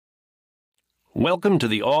Welcome to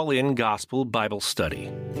the All-In Gospel Bible Study.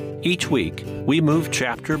 Each week, we move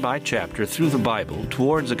chapter by chapter through the Bible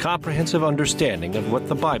towards a comprehensive understanding of what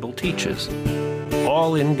the Bible teaches.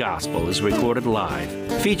 All-In Gospel is recorded live,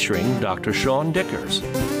 featuring Dr. Sean Dickers.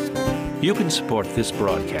 You can support this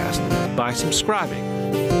broadcast by subscribing.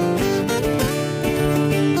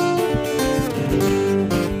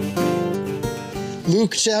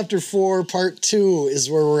 Luke chapter 4, part 2 is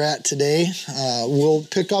where we're at today. We'll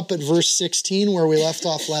pick up at verse 16 where we left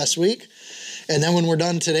off last week. And then when we're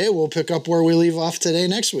done today, we'll pick up where we leave off today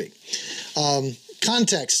next week.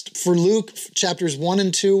 Context for Luke chapters 1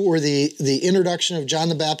 and 2 were the introduction of John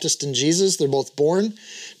the Baptist and Jesus. They're both born.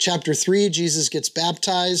 Chapter 3, Jesus gets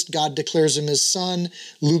baptized. God declares him his son.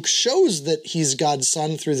 Luke shows that he's God's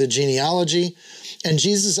son through the genealogy. And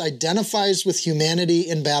Jesus identifies with humanity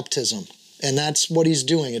in baptism. And that's what he's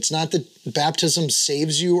doing. It's not that baptism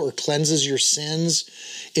saves you or cleanses your sins.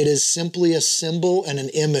 It is simply a symbol and an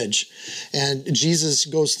image. And Jesus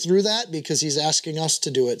goes through that because he's asking us to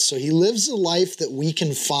do it. So he lives a life that we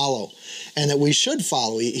can follow and that we should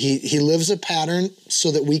follow. He lives a pattern so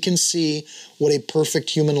that we can see what a perfect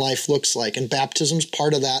human life looks like. And baptism's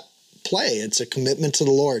part of that play. It's a commitment to the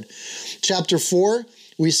Lord. Chapter 4,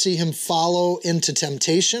 we see him follow into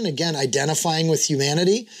temptation, again, identifying with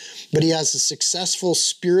humanity. But he has a successful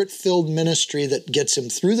spirit-filled ministry that gets him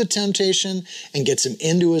through the temptation and gets him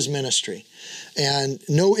into his ministry. And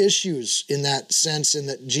no issues in that sense, in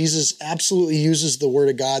that Jesus absolutely uses the Word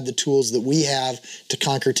of God, the tools that we have to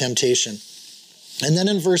conquer temptation. And then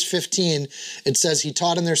in verse 15, it says, he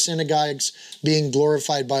taught in their synagogues, being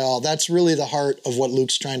glorified by all. That's really the heart of what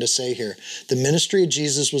Luke's trying to say here. The ministry of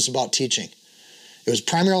Jesus was about teaching. It was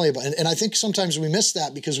primarily about, and I think sometimes we miss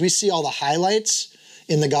that because we see all the highlights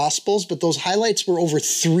in the Gospels, but those highlights were over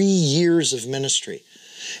 3 years of ministry.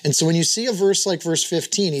 And so when you see a verse like verse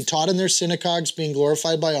 15, he taught in their synagogues, being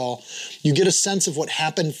glorified by all, you get a sense of what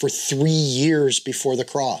happened for 3 years before the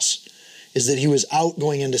cross, is that he was out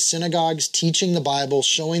going into synagogues, teaching the Bible,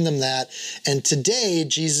 showing them that. And today,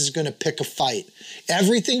 Jesus is going to pick a fight.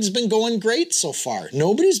 Everything's been going great so far.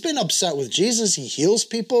 Nobody's been upset with Jesus. He heals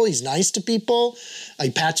people. He's nice to people. He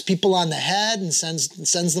pats people on the head and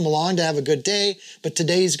sends them along to have a good day. But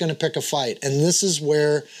today he's going to pick a fight. And this is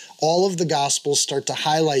where all of the Gospels start to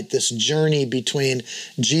highlight this journey between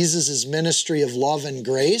Jesus' ministry of love and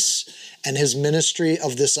grace and his ministry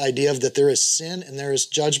of this idea of that there is sin and there is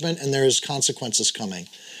judgment and there is consequences coming.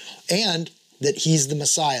 And that he's the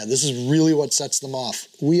Messiah. This is really what sets them off.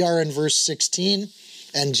 We are in verse 16,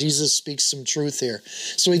 and Jesus speaks some truth here.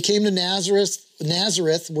 So he came to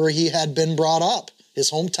Nazareth where he had been brought up,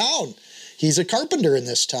 his hometown. He's a carpenter in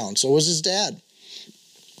this town, so was his dad.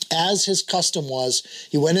 As his custom was,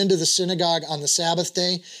 he went into the synagogue on the Sabbath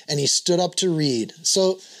day, and he stood up to read.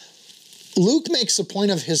 So Luke makes a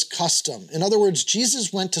point of his custom. In other words,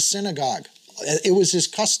 Jesus went to synagogue. It was his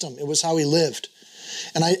custom. It was how he lived.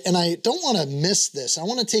 And I don't want to miss this. I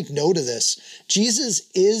want to take note of this. Jesus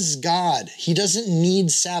is God. He doesn't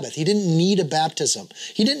need Sabbath. He didn't need a baptism.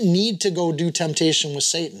 He didn't need to go do temptation with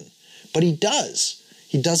Satan. But he does.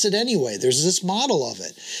 He does it anyway. There's this model of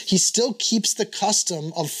it. He still keeps the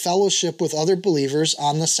custom of fellowship with other believers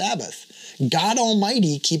on the Sabbath. God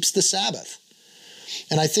Almighty keeps the Sabbath.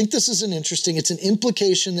 And I think this is it's an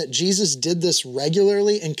implication that Jesus did this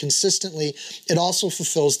regularly and consistently. It also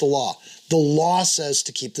fulfills the law. The law says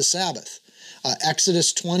to keep the Sabbath.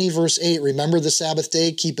 Exodus 20 verse 8, remember the Sabbath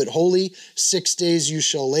day, keep it holy. 6 days you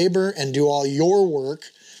shall labor and do all your work.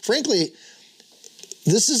 Frankly,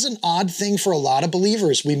 this is an odd thing for a lot of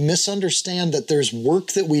believers. We misunderstand that there's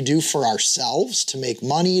work that we do for ourselves to make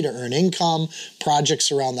money, to earn income,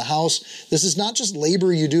 projects around the house. This is not just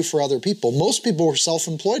labor you do for other people. Most people were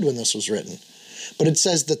self-employed when this was written. But it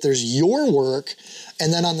says that there's your work,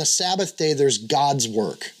 and then on the Sabbath day, there's God's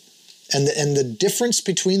work. And the difference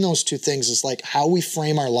between those two things is like how we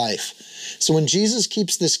frame our life. So when Jesus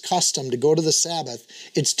keeps this custom to go to the Sabbath,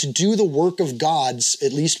 it's to do the work of God's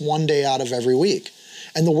at least one day out of every week.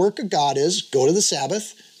 And the work of God is go to the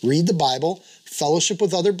Sabbath, read the Bible, fellowship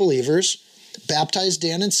with other believers, baptize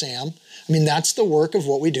Dan and Sam. I mean, that's the work of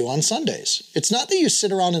what we do on Sundays. It's not that you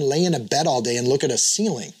sit around and lay in a bed all day and look at a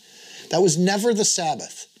ceiling. That was never the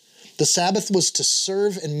Sabbath. The Sabbath was to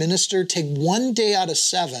serve and minister, take 1 day out of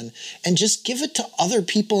 7, and just give it to other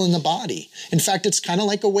people in the body. In fact, it's kind of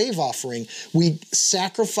like a wave offering. We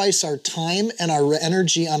sacrifice our time and our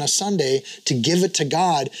energy on a Sunday to give it to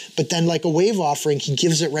God, but then like a wave offering, he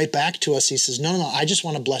gives it right back to us. He says, no, I just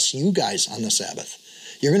want to bless you guys on the Sabbath.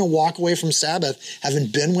 You're going to walk away from Sabbath having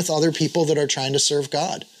been with other people that are trying to serve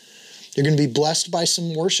God. You're going to be blessed by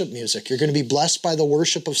some worship music. You're going to be blessed by the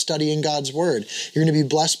worship of studying God's word. You're going to be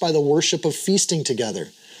blessed by the worship of feasting together.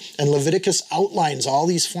 And Leviticus outlines all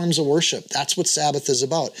these forms of worship. That's what Sabbath is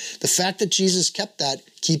about. The fact that Jesus kept that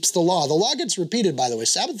keeps the law. The law gets repeated, by the way.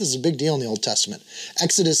 Sabbath is a big deal in the Old Testament.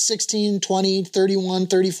 Exodus 16, 20, 31,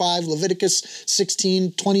 35, Leviticus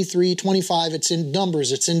 16, 23, 25. It's in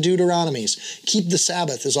Numbers. It's in Deuteronomies. Keep the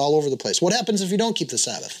Sabbath is all over the place. What happens if you don't keep the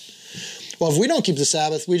Sabbath? Well, if we don't keep the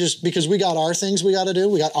Sabbath, because we got our things we got to do,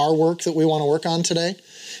 we got our work that we want to work on today.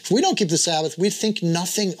 If we don't keep the Sabbath, we think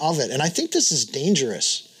nothing of it. And I think this is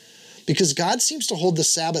dangerous because God seems to hold the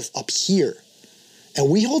Sabbath up here. And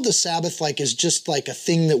we hold the Sabbath as just like a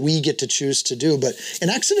thing that we get to choose to do. But in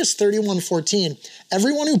Exodus 31:14,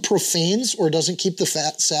 everyone who profanes or doesn't keep the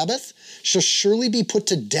Sabbath shall surely be put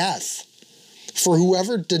to death. For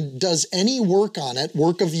whoever does any work on it,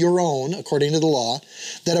 work of your own, according to the law,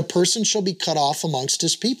 that a person shall be cut off amongst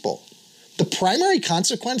his people. The primary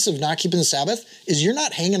consequence of not keeping the Sabbath is you're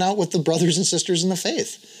not hanging out with the brothers and sisters in the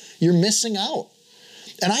faith. You're missing out.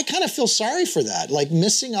 And I kind of feel sorry for that.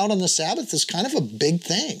 Missing out on the Sabbath is kind of a big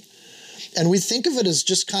thing. And we think of it as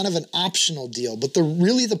just kind of an optional deal. But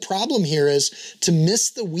really the problem here is to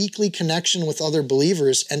miss the weekly connection with other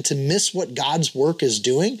believers and to miss what God's work is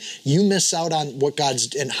doing. You miss out on what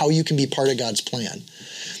and how you can be part of God's plan.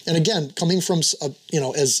 And again, coming from,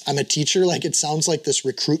 as I'm a teacher, it sounds like this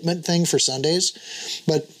recruitment thing for Sundays.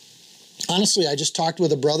 But honestly, I just talked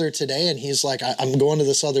with a brother today and he's like, I'm going to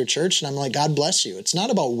this other church. And I'm like, God bless you. It's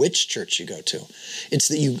not about which church you go to. It's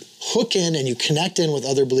that you hook in and you connect in with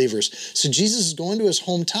other believers. So Jesus is going to his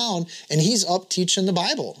hometown and he's up teaching the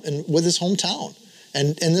Bible and with his hometown.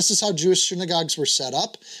 And this is how Jewish synagogues were set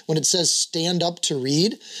up. When it says stand up to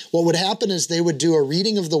read, what would happen is they would do a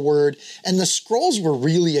reading of the word, and the scrolls were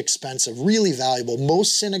really expensive, really valuable.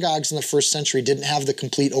 Most synagogues in the first century didn't have the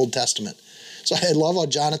complete Old Testament. So I love how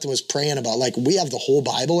Jonathan was praying about, we have the whole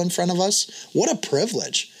Bible in front of us. What a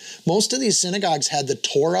privilege. Most of these synagogues had the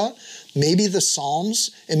Torah, maybe the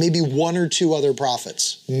Psalms, and maybe one or two other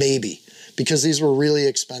prophets, maybe, because these were really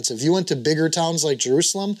expensive. If you went to bigger towns like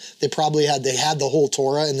Jerusalem, they had the whole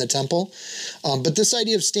Torah in the temple. But this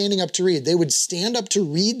idea of standing up to read, they would stand up to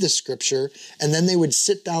read the scripture, and then they would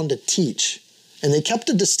sit down to teach. And they kept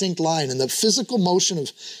a distinct line, and the physical motion of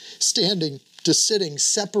standing to sitting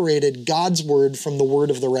separated God's word from the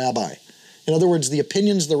word of the rabbi. In other words, the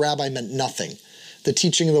opinions of the rabbi meant nothing. The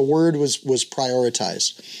teaching of the word was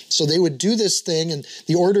prioritized. So they would do this thing, and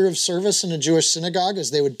the order of service in a Jewish synagogue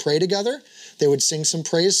is they would pray together, they would sing some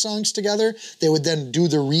praise songs together, they would then do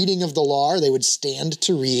the reading of the law, or they would stand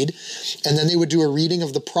to read, and then they would do a reading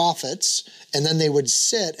of the prophets, and then they would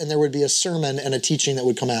sit, and there would be a sermon and a teaching that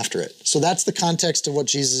would come after it. So that's the context of what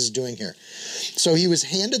Jesus is doing here. So he was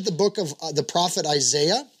handed the book of the prophet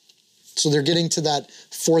Isaiah. So they're getting to that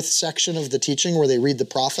fourth section of the teaching where they read the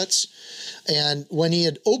prophets. And when he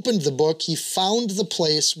had opened the book, he found the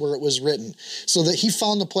place where it was written. So that he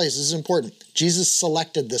found the place. This is important. Jesus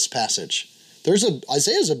selected this passage.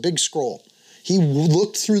 Isaiah's a big scroll. He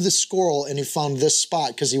looked through the scroll and he found this spot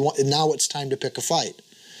because now it's time to pick a fight.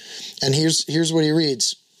 And here's what he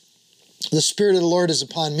reads. The Spirit of the Lord is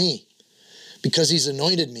upon me because he's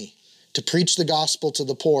anointed me to preach the gospel to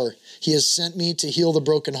the poor. He has sent me to heal the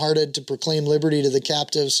brokenhearted, to proclaim liberty to the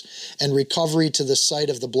captives and recovery to the sight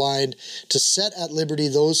of the blind, to set at liberty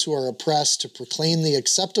those who are oppressed, to proclaim the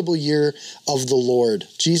acceptable year of the Lord.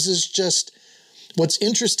 What's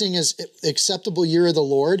interesting is acceptable year of the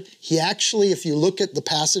Lord. He actually, if you look at the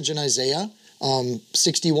passage in Isaiah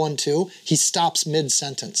 61:2, he stops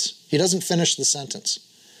mid-sentence. He doesn't finish the sentence.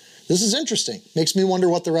 This is interesting. Makes me wonder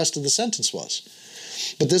what the rest of the sentence was.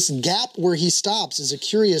 But this gap where he stops is a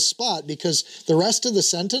curious spot because the rest of the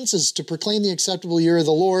sentence is to proclaim the acceptable year of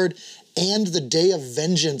the Lord and the day of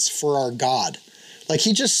vengeance for our God.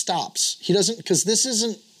 He just stops. He doesn't, because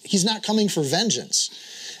he's not coming for vengeance.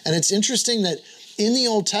 And it's interesting that in the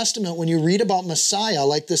Old Testament, when you read about Messiah,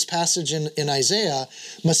 like this passage in Isaiah,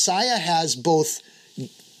 Messiah has both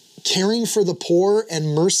caring for the poor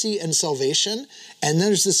and mercy and salvation. And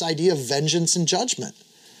there's this idea of vengeance and judgment.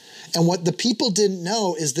 And what the people didn't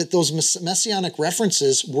know is that those messianic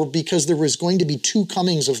references were because there was going to be two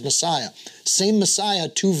comings of Messiah. Same Messiah,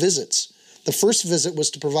 two visits. The first visit was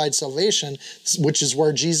to provide salvation, which is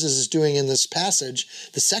where Jesus is doing in this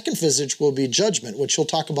passage. The second visit will be judgment, which he'll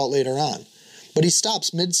talk about later on. But he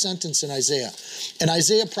stops mid-sentence in Isaiah. And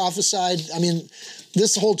Isaiah prophesied,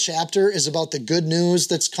 this whole chapter is about the good news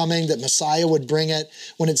that's coming, that Messiah would bring it.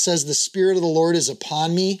 When it says the Spirit of the Lord is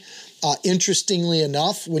upon me, interestingly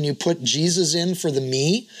enough, when you put Jesus in for the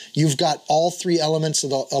me, you've got all three elements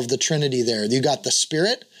of the Trinity there. You got the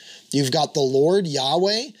Spirit, You've got the Lord,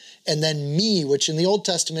 Yahweh, and then me, which in the Old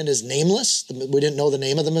Testament is nameless. We didn't know the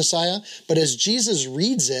name of the Messiah. But as Jesus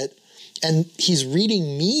reads it, and he's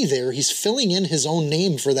reading me there, he's filling in his own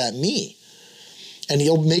name for that me. And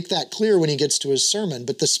he'll make that clear when he gets to his sermon.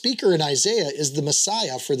 But the speaker in Isaiah is the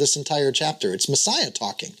Messiah for this entire chapter. It's Messiah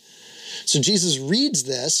talking. So Jesus reads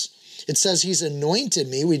this. It says he's anointed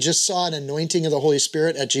me. We just saw an anointing of the Holy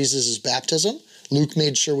Spirit at Jesus' baptism. Luke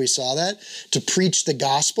made sure we saw that. To preach the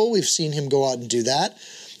gospel, we've seen him go out and do that.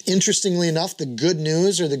 Interestingly enough, the good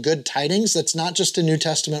news or the good tidings, that's not just a New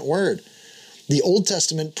Testament word. The Old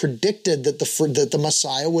Testament predicted that the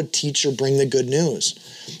Messiah would teach or bring the good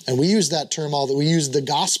news. And we use that term we use the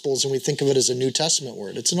Gospels and we think of it as a New Testament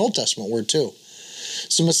word. It's an Old Testament word too.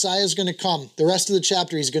 So Messiah is going to come. The rest of the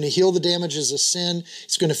chapter, he's going to heal the damages of sin.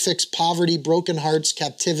 He's going to fix poverty, broken hearts,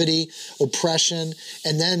 captivity, oppression.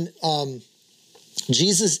 And then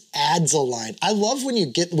Jesus adds a line. I love when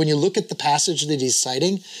you look at the passage that he's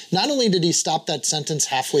citing, not only did he stop that sentence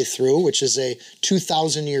halfway through, which is a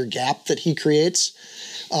 2,000-year gap that he creates,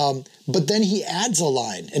 but then he adds a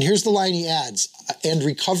line. And here's the line he adds, and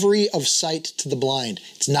recovery of sight to the blind.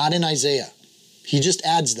 It's not in Isaiah. He just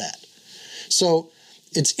adds that. So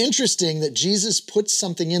it's interesting that Jesus puts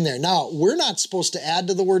something in there. Now, we're not supposed to add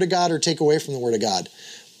to the Word of God or take away from the Word of God.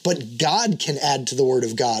 But God can add to the Word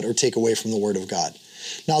of God or take away from the Word of God.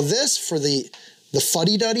 Now this, for the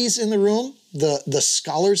fuddy-duddies in the room, the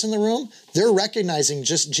scholars in the room, they're recognizing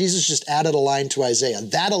Jesus just added a line to Isaiah.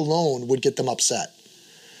 That alone would get them upset.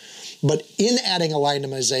 But in adding a line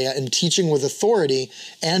to Isaiah and teaching with authority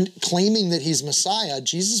and claiming that he's Messiah,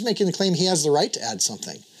 Jesus is making the claim he has the right to add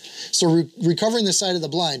something. So recovering the sight of the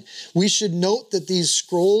blind, we should note that these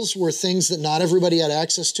scrolls were things that not everybody had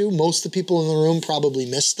access to. Most of the people in the room probably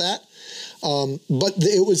missed that. But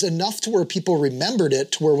it was enough to where people remembered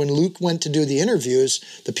it, to where when Luke went to do the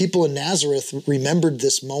interviews, the people in Nazareth remembered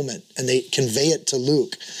this moment and they convey it to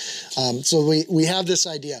Luke. So we have this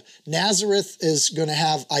idea. Nazareth is going to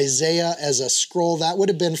have Isaiah as a scroll. That would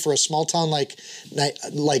have been for a small town like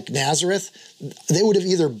Nazareth. They would have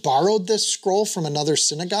either borrowed this scroll from another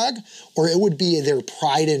synagogue, or it would be their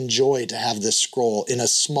pride and joy to have this scroll in a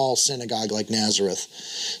small synagogue like Nazareth.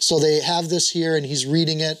 So they have this here and he's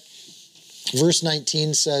reading it. Verse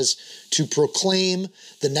 19 says, to proclaim.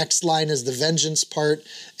 The next line is the vengeance part,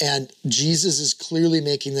 and Jesus is clearly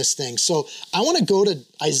making this thing. So I want to go to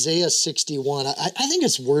Isaiah 61. I think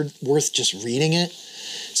it's worth just reading it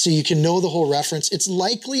so you can know the whole reference. It's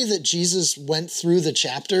likely that Jesus went through the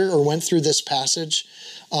chapter or went through this passage.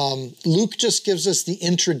 Luke just gives us the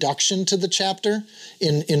introduction to the chapter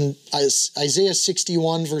in Isaiah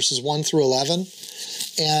 61, verses 1 through 11.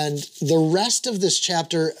 And the rest of this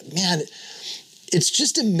chapter, man, it's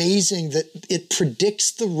just amazing that it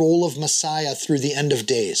predicts the role of Messiah through the end of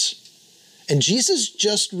days. And Jesus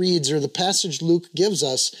just reads, or the passage Luke gives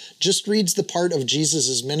us, just reads the part of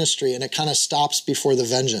Jesus' ministry, and it kind of stops before the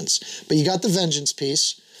vengeance. But you got the vengeance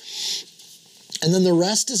piece. And then the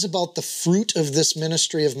rest is about the fruit of this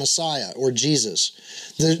ministry of Messiah, or Jesus.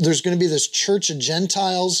 There's going to be this church of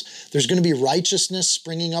Gentiles. There's going to be righteousness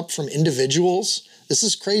springing up from individuals. This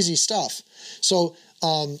is crazy stuff. So,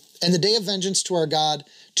 and the day of vengeance to our God,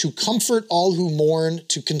 to comfort all who mourn,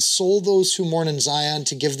 to console those who mourn in Zion,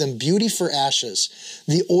 to give them beauty for ashes,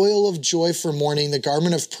 the oil of joy for mourning, the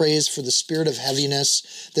garment of praise for the spirit of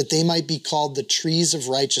heaviness, that they might be called the trees of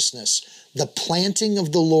righteousness, the planting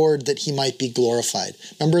of the Lord, that he might be glorified.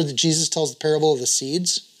 Remember that Jesus tells the parable of the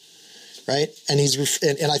seeds, right? And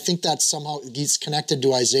I think that's somehow, he's connected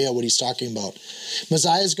to Isaiah, what he's talking about.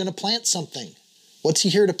 Messiah is going to plant something. What's he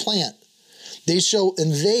here to plant? These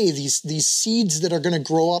seeds that are going to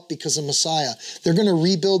grow up because of Messiah, they're going to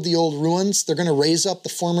rebuild the old ruins. They're going to raise up the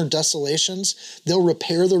former desolations. They'll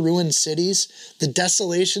repair the ruined cities, the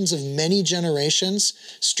desolations of many generations.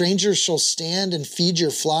 Strangers shall stand and feed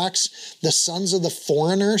your flocks. The sons of the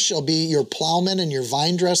foreigner shall be your plowmen and your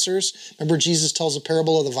vine dressers. Remember, Jesus tells a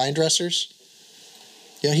parable of the vine dressers?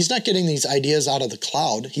 You know, he's not getting these ideas out of the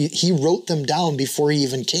cloud. He wrote them down before he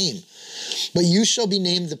even came. But you shall be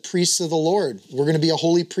named the priests of the Lord. We're going to be a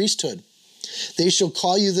holy priesthood. They shall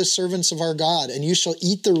call you the servants of our God, and you shall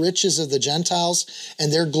eat the riches of the Gentiles,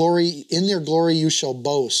 and in their glory you shall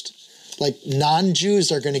boast. Like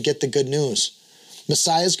non-Jews are going to get the good news.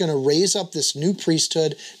 Messiah is going to raise up this new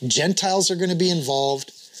priesthood. Gentiles are going to be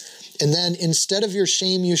involved. And then instead of your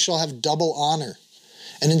shame, you shall have double honor.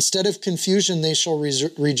 And instead of confusion, they shall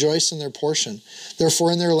rejoice in their portion.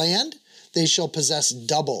 Therefore, in their land, they shall possess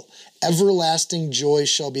double. Everlasting joy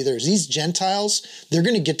shall be theirs. These Gentiles, they're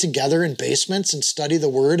going to get together in basements and study the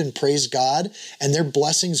word and praise God, and their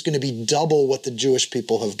blessing is going to be double what the Jewish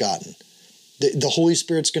people have gotten. The Holy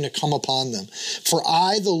Spirit's going to come upon them. For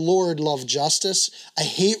I, the Lord, love justice. I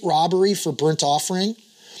hate robbery for burnt offering,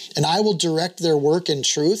 and I will direct their work in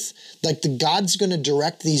truth. Like God's going to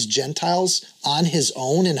direct these Gentiles on his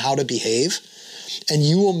own and how to behave. And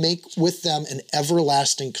you will make with them an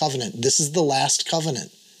everlasting covenant. This is the last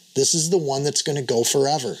covenant. This is the one that's going to go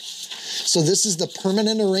forever. So this is the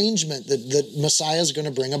permanent arrangement that Messiah is going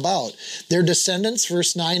to bring about. Their descendants,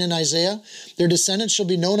 verse 9 in Isaiah, their descendants shall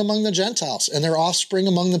be known among the Gentiles, and their offspring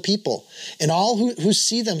among the people. And all who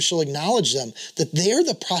see them shall acknowledge them, that they are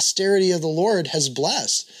the posterity of the Lord has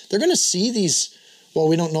blessed. They're going to see these, well,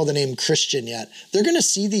 we don't know the name Christian yet. They're going to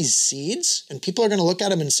see these seeds, and people are going to look at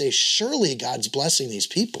them and say, surely God's blessing these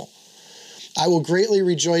people. I will greatly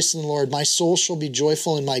rejoice in the Lord. My soul shall be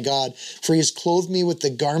joyful in my God, for he has clothed me with the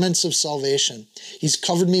garments of salvation. He's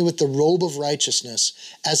covered me with the robe of righteousness.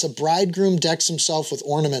 As a bridegroom decks himself with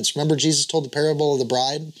ornaments. Remember Jesus told the parable of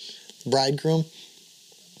the bridegroom?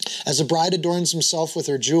 As a bride adorns himself with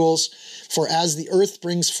her jewels, for as the earth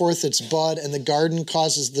brings forth its bud, and the garden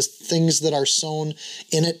causes the things that are sown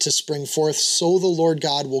in it to spring forth, so the Lord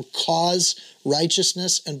God will cause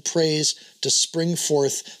righteousness and praise to spring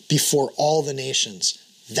forth before all the nations.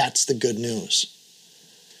 That's the good news.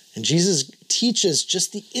 And Jesus teaches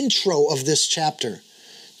just the intro of this chapter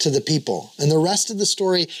to the people. And the rest of the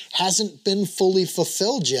story hasn't been fully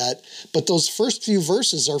fulfilled yet, but those first few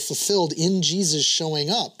verses are fulfilled in Jesus showing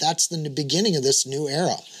up. That's the beginning of this new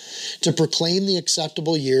era. To proclaim the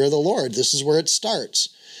acceptable year of the Lord. This is where it starts.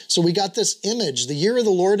 So we got this image. The year of the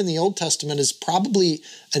Lord in the Old Testament is probably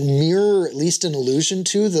a mirror, at least an allusion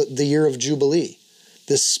to the year of Jubilee.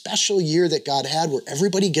 This special year that God had where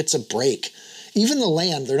everybody gets a break. Even the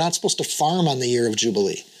land, they're not supposed to farm on the year of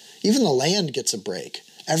Jubilee. Even the land gets a break.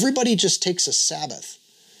 Everybody just takes a Sabbath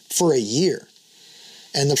for a year.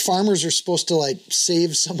 And the farmers are supposed to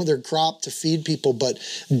save some of their crop to feed people, but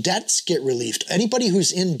debts get relieved. Anybody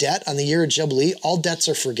who's in debt on the year of Jubilee, all debts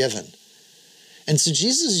are forgiven. And so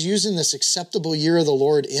Jesus is using this acceptable year of the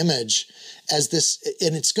Lord image as this,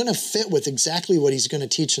 and it's going to fit with exactly what he's going to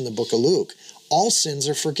teach in the book of Luke. All sins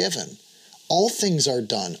are forgiven. All things are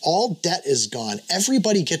done. All debt is gone.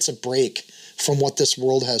 Everybody gets a break from what this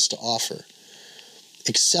world has to offer.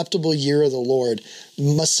 Acceptable year of the Lord.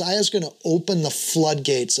 Messiah is going to open the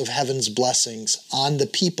floodgates of heaven's blessings on the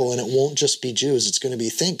people, and it won't just be Jews. It's going to be,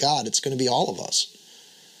 thank God, it's going to be all of us.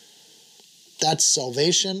 That's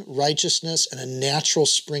salvation, righteousness, and a natural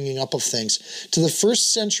springing up of things. To the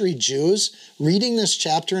first century Jews, reading this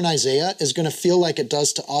chapter in Isaiah is going to feel like it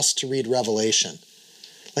does to us to read Revelation.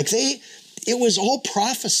 It was all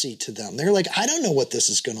prophecy to them. They're like, I don't know what this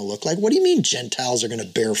is going to look like. What do you mean Gentiles are going to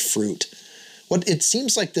bear fruit? It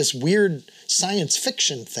seems like this weird science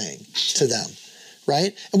fiction thing to them,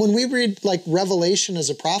 right? And when we read Revelation as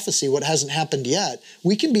a prophecy, what hasn't happened yet,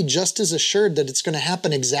 we can be just as assured that it's going to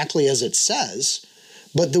happen exactly as it says,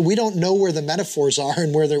 but that we don't know where the metaphors are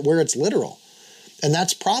and where it's literal. And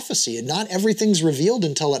that's prophecy. And not everything's revealed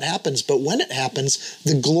until it happens, but when it happens,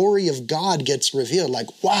 the glory of God gets revealed.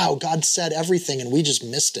 Wow, God said everything and we just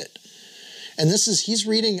missed it. And he's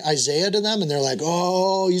reading Isaiah to them, and they're like,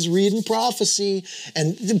 oh, he's reading prophecy.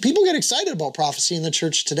 And people get excited about prophecy in the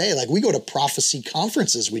church today. We go to prophecy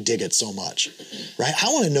conferences, we dig it so much, right? I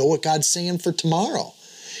want to know what God's saying for tomorrow.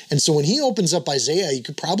 And so when he opens up Isaiah, you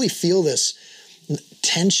could probably feel this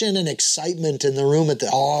tension and excitement in the room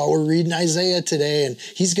we're reading Isaiah today, and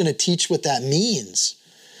he's going to teach what that means.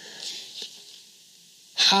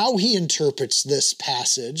 How he interprets this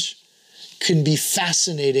passage can be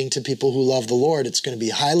fascinating to people who love the Lord. It's going to be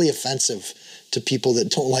highly offensive to people that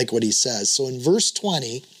don't like what he says. So in verse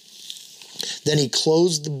 20, then he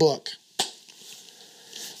closed the book.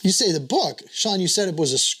 You say the book, Sean, you said it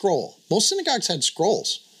was a scroll. Most synagogues had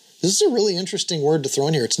scrolls. This is a really interesting word to throw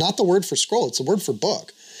in here. It's not the word for scroll, it's the word for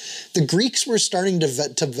book. The Greeks were starting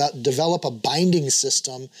to develop a binding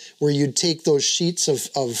system where you'd take those sheets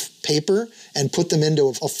of paper and put them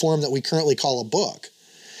into a form that we currently call a book.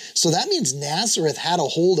 So that means Nazareth had a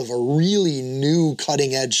hold of a really new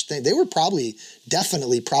cutting edge thing. They were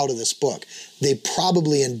definitely proud of this book. They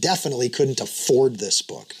probably and definitely couldn't afford this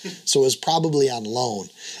book. So it was probably on loan.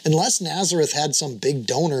 Unless Nazareth had some big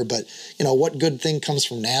donor, but what good thing comes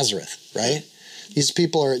from Nazareth, right? These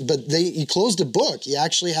people he closed a book. He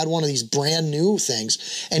actually had one of these brand new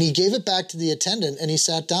things, and he gave it back to the attendant and he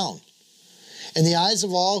sat down. And the eyes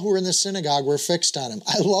of all who were in the synagogue were fixed on him.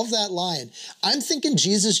 I love that line. I'm thinking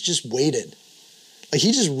Jesus just waited.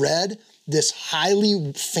 He just read, this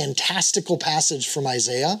highly fantastical passage from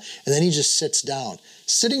Isaiah, and then he just sits down.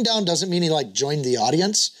 Sitting down doesn't mean he like joined the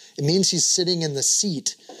audience. It means he's sitting in the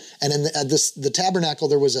seat. And in the tabernacle,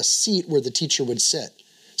 there was a seat where the teacher would sit.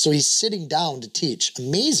 So he's sitting down to teach.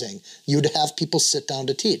 Amazing. You'd have people sit down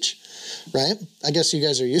to teach, right? I guess you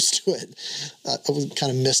guys are used to it. I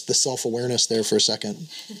kind of missed the self-awareness there for a second.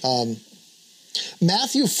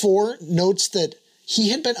 Matthew 4 notes that he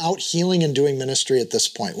had been out healing and doing ministry at this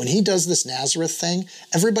point. When he does this Nazareth thing,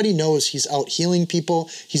 everybody knows he's out healing people.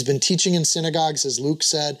 He's been teaching in synagogues, as Luke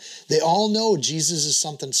said. They all know Jesus is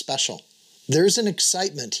something special. There's an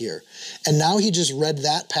excitement here. And now he just read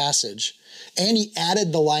that passage, and he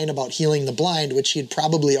added the line about healing the blind, which he had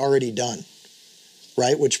probably already done,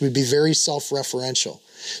 right? Which would be very self-referential.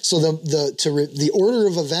 So the order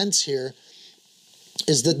of events here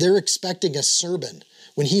is that they're expecting a sermon.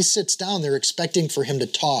 When he sits down, they're expecting for him to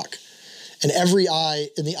talk. And every eye,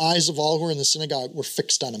 in the eyes of all who are in the synagogue, were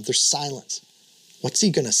fixed on him. There's silence. What's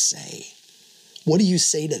he going to say? What do you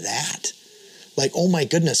say to that? Like, oh my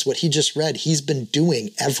goodness, what he just read, he's been doing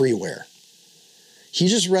everywhere. He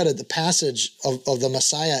just read the passage of the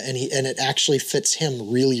Messiah, and it actually fits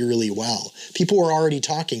him really, really well. People were already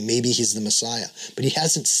talking, maybe he's the Messiah, but he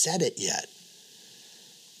hasn't said it yet.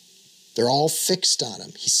 They're all fixed on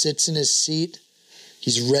him. He sits in his seat.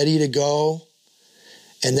 He's ready to go.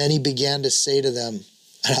 And then he began to say to them,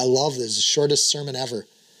 and I love this, the shortest sermon ever,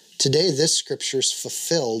 today this scripture is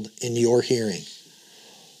fulfilled in your hearing.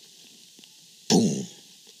 Boom.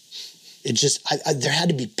 It just, there had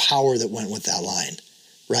to be power that went with that line,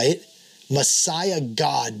 right? Messiah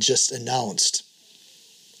God just announced,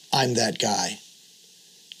 I'm that guy.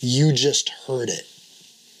 You just heard it.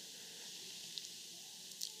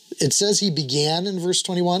 It says he began in verse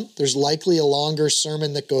 21. There's likely a longer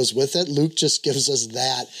sermon that goes with it. Luke just gives us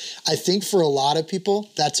that. I think for a lot of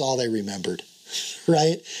people, that's all they remembered,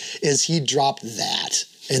 right? Is he dropped that.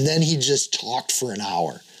 And then he just talked for an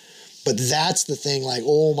hour. But that's the thing, like,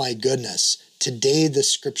 oh my goodness, today the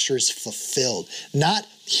scripture is fulfilled. Not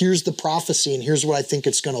here's the prophecy and here's what I think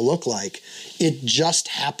it's going to look like. It just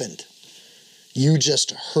happened. You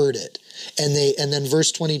just heard it. And then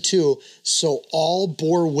verse 22, so all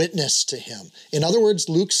bore witness to him. In other words,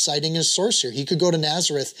 Luke's citing his source here. He could go to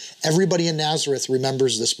Nazareth. Everybody in Nazareth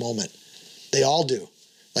remembers this moment. They all do.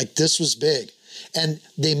 Like, this was big. And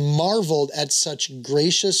they marveled at such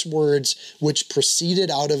gracious words which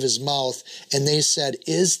proceeded out of his mouth. And they said,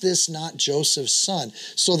 is this not Joseph's son?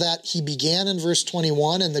 So that he began in verse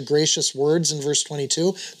 21 and the gracious words in verse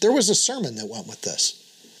 22. There was a sermon that went with this.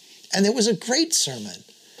 And it was a great sermon.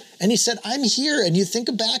 And he said, I'm here. And you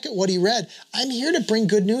think back at what he read. I'm here to bring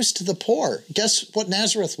good news to the poor. Guess what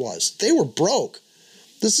Nazareth was? They were broke.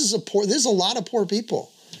 This is a lot of poor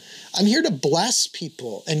people. I'm here to bless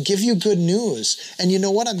people and give you good news. And you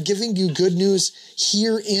know what? I'm giving you good news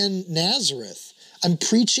here in Nazareth. I'm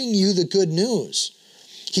preaching you the good news.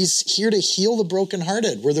 He's here to heal the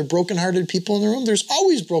brokenhearted. Were there brokenhearted people in the room? There's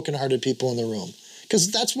always brokenhearted people in the room. Because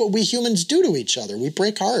that's what we humans do to each other. We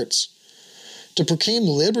break hearts. To proclaim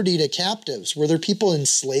liberty to captives. Were there people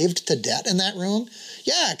enslaved to debt in that room?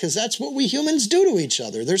 Yeah, because that's what we humans do to each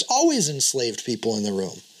other. There's always enslaved people in the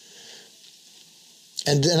room.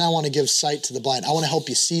 And then I want to give sight to the blind. I want to help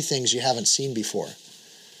you see things you haven't seen before.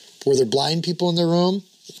 Were there blind people in the room?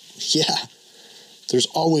 Yeah, there's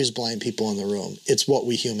always blind people in the room. It's what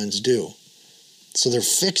we humans do. So they're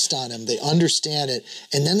fixed on him. They understand it.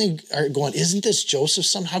 And then they are going, isn't this Joseph's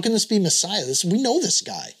son? How can this be Messiah? We know this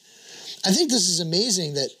guy. I think this is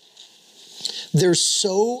amazing that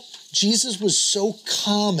Jesus was so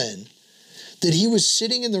common that he was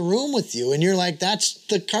sitting in the room with you and you're like, that's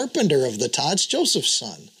the carpenter of the town. It's Joseph's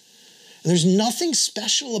son. And there's nothing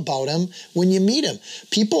special about him when you meet him.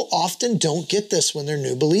 People often don't get this when they're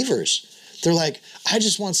new believers. They're like, I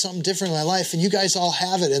just want something different in my life, and you guys all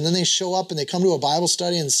have it. And then they show up and they come to a Bible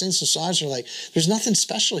study and sing some songs and they're like, there's nothing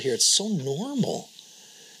special here. It's so normal.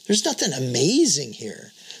 There's nothing amazing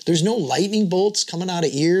here. There's no lightning bolts coming out of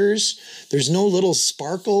ears. There's no little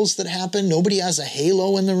sparkles that happen. Nobody has a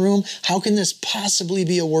halo in the room. How can this possibly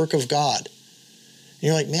be a work of God? And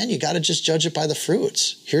you're like, man, you got to just judge it by the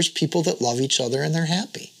fruits. Here's people that love each other and they're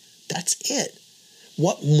happy. That's it.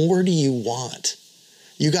 What more do you want?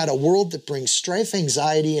 You got a world that brings strife,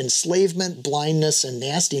 anxiety, enslavement, blindness, and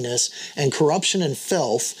nastiness, and corruption and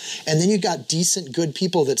filth. And then you got decent, good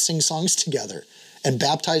people that sing songs together and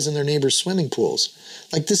baptize in their neighbors' swimming pools.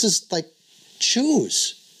 Like, this is like,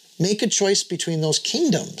 choose. Make a choice between those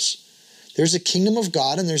kingdoms. There's a kingdom of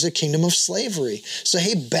God and there's a kingdom of slavery. So,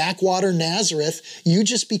 hey, backwater Nazareth, you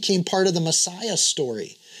just became part of the Messiah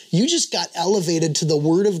story. You just got elevated to the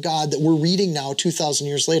word of God that we're reading now 2,000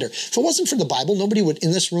 years later. If it wasn't for the Bible, nobody would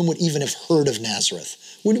in this room would even have heard of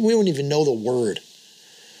Nazareth. We wouldn't even know the word.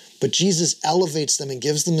 But Jesus elevates them and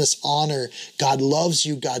gives them this honor. God loves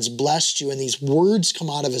you. God's blessed you. And these words come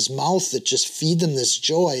out of his mouth that just feed them this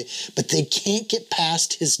joy, but they can't get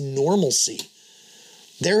past his normalcy.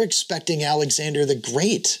 They're expecting Alexander the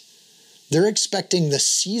Great. They're expecting the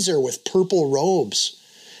Caesar with purple robes.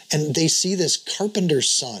 And they see this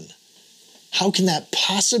carpenter's son. How can that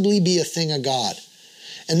possibly be a thing of God?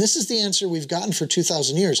 And this is the answer we've gotten for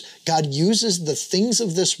 2,000 years. God uses the things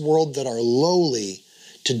of this world that are lowly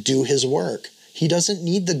to do his work. He doesn't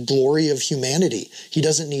need the glory of humanity. He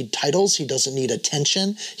doesn't need titles. He doesn't need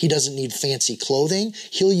attention. He doesn't need fancy clothing.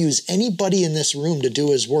 He'll use anybody in this room to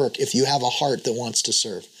do his work if you have a heart that wants to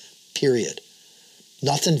serve. Period.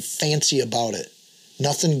 Nothing fancy about it.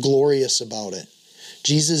 Nothing glorious about it.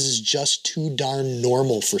 Jesus is just too darn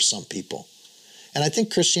normal for some people. And I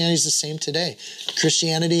think Christianity is the same today.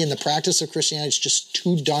 Christianity and the practice of Christianity is just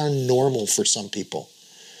too darn normal for some people.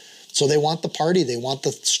 So they want the party. They want the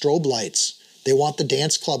strobe lights. They want the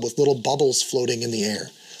dance club with little bubbles floating in the air.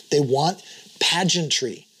 They want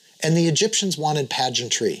pageantry. And the Egyptians wanted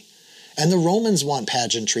pageantry. And the Romans want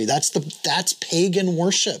pageantry. That's pagan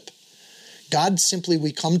worship. God simply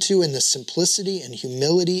we come to in the simplicity and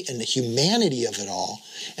humility and the humanity of it all,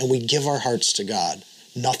 and we give our hearts to God.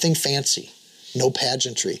 Nothing fancy, no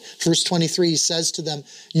pageantry. Verse 23, he says to them,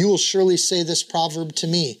 you will surely say this proverb to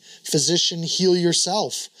me, physician, heal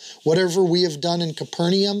yourself. Whatever we have done in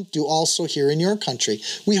Capernaum, do also here in your country.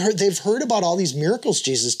 They've heard about all these miracles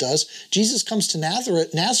Jesus does. Jesus comes to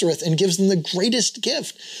Nazareth and gives them the greatest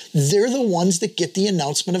gift. They're the ones that get the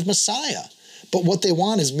announcement of Messiah. But what they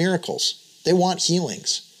want is miracles. They want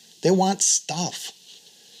healings. They want stuff.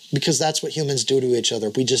 Because that's what humans do to each other.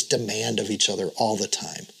 We just demand of each other all the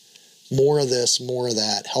time. More of this, more of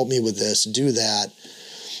that. Help me with this, do that.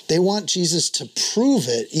 They want Jesus to prove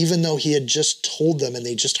it, even though he had just told them and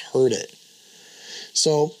they just heard it.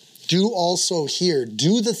 So do also here.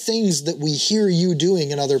 Do the things that we hear you doing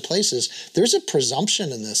in other places. There's a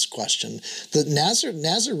presumption in this question. The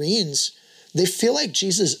Nazarenes, they feel like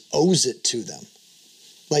Jesus owes it to them.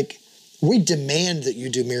 Like, we demand that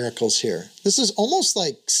you do miracles here. This is almost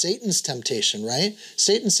like Satan's temptation, right?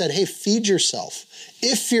 Satan said, hey, feed yourself.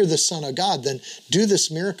 If you're the Son of God, then do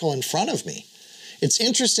this miracle in front of me. It's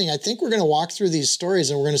interesting. I think we're going to walk through these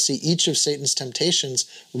stories and we're going to see each of Satan's temptations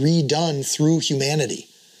redone through humanity.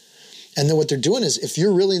 And then what they're doing is, if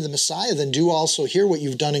you're really the Messiah, then do also here what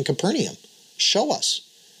you've done in Capernaum. Show us.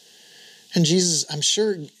 And Jesus, I'm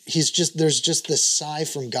sure there's just this sigh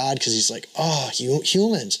from God because he's like, oh,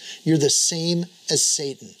 humans, you're the same as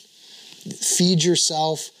Satan. Feed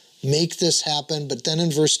yourself, make this happen. But then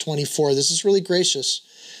in verse 24, this is really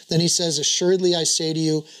gracious. Then he says, assuredly I say to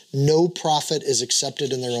you, no prophet is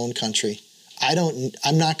accepted in their own country.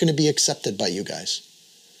 I'm not going to be accepted by you guys.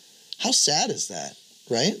 How sad is that,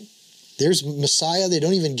 right? There's Messiah. They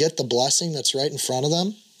don't even get the blessing that's right in front of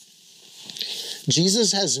them.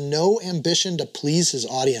 Jesus has no ambition to please his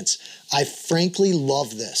audience. I frankly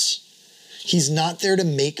love this. He's not there to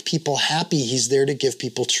make people happy. He's there to give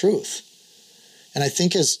people truth. And I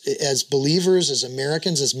think as believers, as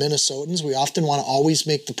Americans, as Minnesotans, we often want to always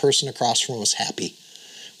make the person across from us happy.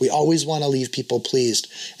 We always want to leave people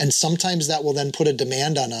pleased. And sometimes that will then put a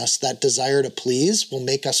demand on us. That desire to please will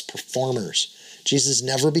make us performers. Jesus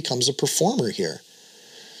never becomes a performer here.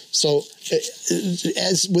 So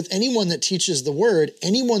as with anyone that teaches the word,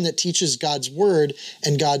 anyone that teaches God's word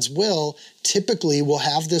and God's will typically will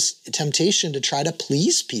have this temptation to try to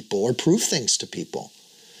please people or prove things to people.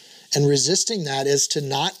 And resisting that is to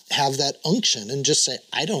not have that unction and just say,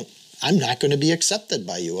 I'm not going to be accepted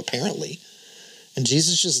by you, apparently. And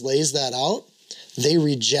Jesus just lays that out. They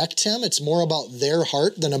reject him. It's more about their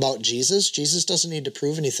heart than about Jesus. Jesus doesn't need to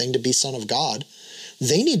prove anything to be Son of God.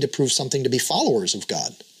 They need to prove something to be followers of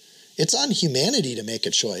God. It's on humanity to make a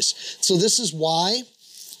choice. So this is why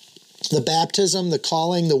the baptism, the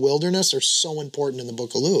calling, the wilderness are so important in the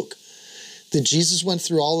book of Luke. That Jesus went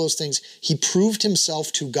through all those things. He proved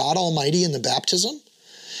himself to God Almighty in the baptism.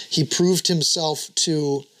 He proved himself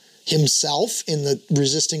to himself in the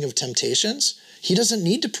resisting of temptations. He doesn't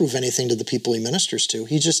need to prove anything to the people he ministers to.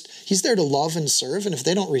 He's there to love and serve, and if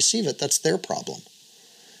they don't receive it, that's their problem.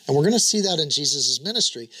 And we're going to see that in Jesus'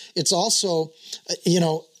 ministry. It's also,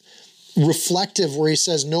 reflective where he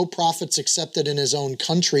says no prophet's accepted in his own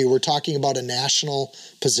country. We're talking about a national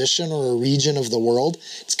position or a region of the world.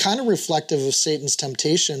 It's kind of reflective of Satan's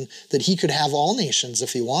temptation that he could have all nations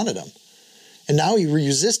if he wanted them. And now he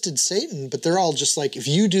resisted Satan, but they're all just like, if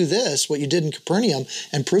you do this, what you did in Capernaum,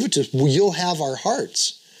 and prove it to us, you'll have our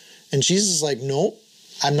hearts. And Jesus is like, nope,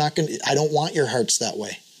 I don't want your hearts that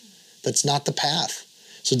way. That's not the path.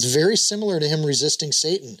 So it's very similar to him resisting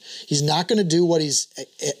Satan. He's not going to do what he's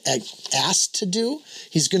asked to do.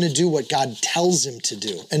 He's going to do what God tells him to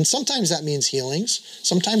do. And sometimes that means healings.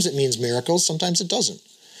 Sometimes it means miracles. Sometimes it doesn't.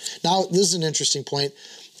 Now, this is an interesting point.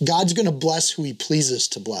 God's going to bless who he pleases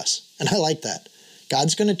to bless. And I like that.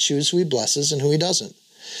 God's going to choose who he blesses and who he doesn't.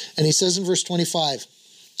 And he says in verse 25,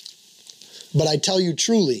 but I tell you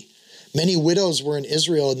truly, many widows were in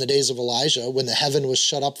Israel in the days of Elijah when the heaven was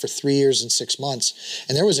shut up for 3 years and 6 months,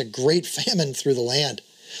 and there was a great famine through the land.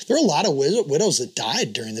 There were a lot of widows that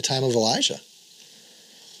died during the time of Elijah.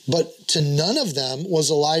 But to none of them was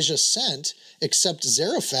Elijah sent except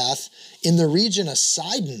Zarephath in the region of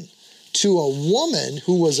Sidon to a woman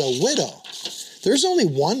who was a widow. There's only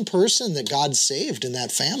one person that God saved in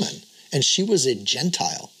that famine, and she was a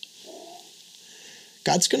Gentile.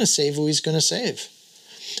 God's going to save who he's going to save.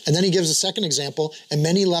 And then he gives a second example, and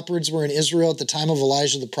many lepers were in Israel at the time of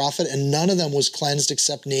Elijah the prophet, and none of them was cleansed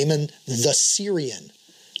except Naaman the Syrian,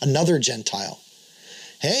 another Gentile.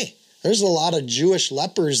 Hey, there's a lot of Jewish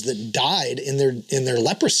lepers that died in their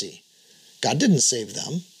leprosy. God didn't save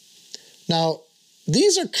them. Now,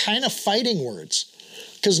 these are kind of fighting words,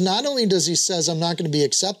 because not only does he says, I'm not going to be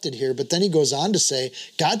accepted here, but then he goes on to say,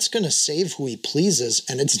 God's going to save who he pleases,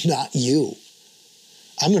 and it's not you.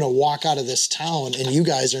 I'm going to walk out of this town and you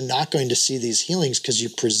guys are not going to see these healings because you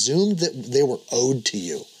presumed that they were owed to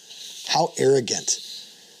you. How arrogant.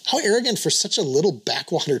 How arrogant for such a little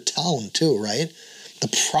backwater town too, right?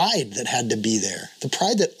 The pride that had to be there. The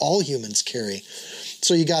pride that all humans carry.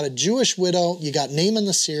 So you got a Jewish widow, you got Naaman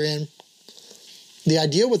the Syrian. The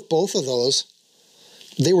idea with both of those,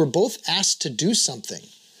 they were both asked to do something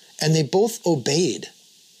and they both obeyed.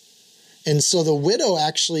 And so the widow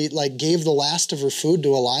actually gave the last of her food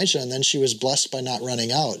to Elijah, and then she was blessed by not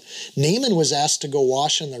running out. Naaman was asked to go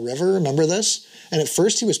wash in the river. Remember this? And at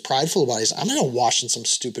first he was prideful about it. He said, I'm not going to wash in some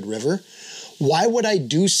stupid river. Why would I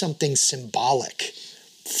do something symbolic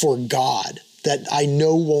for God that I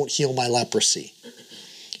know won't heal my leprosy?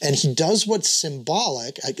 And he does what's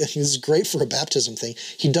symbolic. This is great for a baptism thing.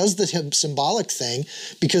 He does the symbolic thing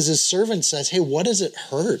because his servant says, hey, what does it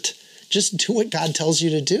hurt? Just do what God tells you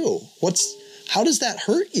to do. How does that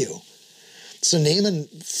hurt you? So Naaman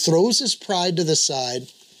throws his pride to the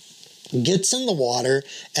side, gets in the water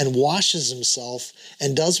and washes himself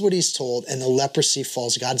and does what he's told, and the leprosy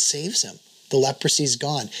falls. God saves him. The leprosy's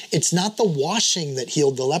gone. It's not the washing that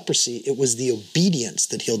healed the leprosy. It was the obedience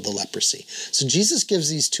that healed the leprosy. So Jesus gives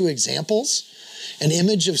these two examples. An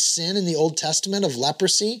image of sin in the Old Testament of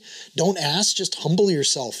leprosy. Don't ask, just humble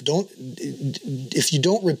yourself. If you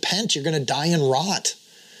don't repent, you're going to die and rot.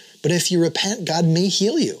 But if you repent, God may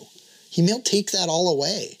heal you. He may take that all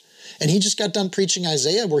away. And he just got done preaching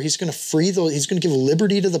Isaiah where he's going to he's going to give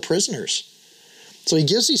liberty to the prisoners. So he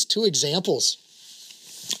gives these two examples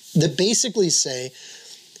that basically say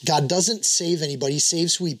God doesn't save anybody, he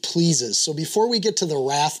saves who he pleases. So before we get to the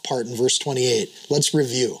wrath part in verse 28, let's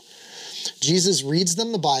review. Jesus reads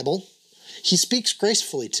them the Bible. He speaks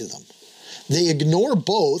gracefully to them. They ignore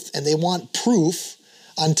both and they want proof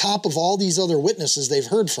on top of all these other witnesses they've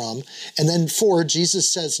heard from. And then 4,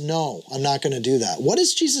 Jesus says, no, I'm not going to do that. What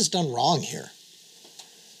has Jesus done wrong here?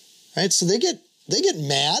 Right? So they get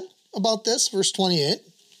mad about this, verse 28.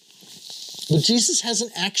 But Jesus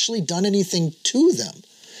hasn't actually done anything to them.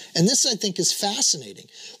 And this, I think, is fascinating.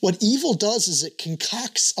 What evil does is it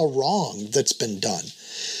concocts a wrong that's been done.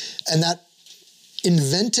 And that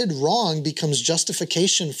invented wrong becomes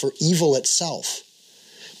justification for evil itself.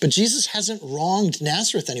 But Jesus hasn't wronged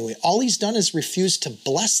Nazareth anyway. All he's done is refused to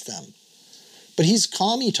bless them. But he's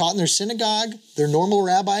calm. He taught in their synagogue. Their normal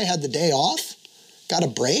rabbi had the day off, got a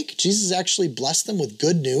break. Jesus actually blessed them with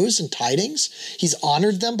good news and tidings. He's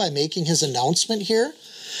honored them by making his announcement here.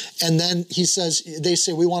 And then they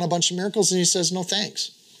say, we want a bunch of miracles. And he says, no,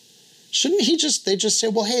 thanks. Shouldn't they just say,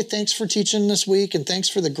 well, hey, thanks for teaching this week and thanks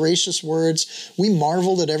for the gracious words. We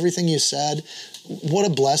marveled at everything you said. What a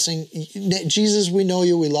blessing. Jesus, we know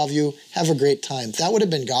you, we love you. Have a great time. That would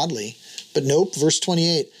have been godly. But nope, verse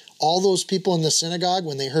 28, all those people in the synagogue,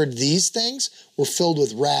 when they heard these things, were filled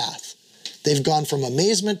with wrath. They've gone from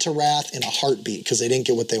amazement to wrath in a heartbeat because they didn't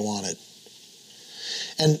get what they wanted.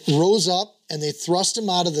 And rose up, and they thrust him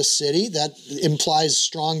out of the city. That implies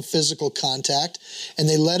strong physical contact. And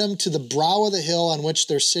they led him to the brow of the hill on which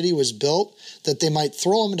their city was built, that they might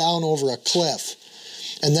throw him down over a cliff.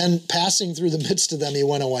 And then passing through the midst of them, he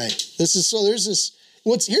went away.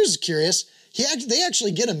 Here's curious. They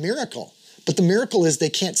actually get a miracle. But the miracle is they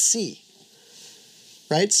can't see,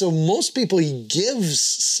 right? So most people he gives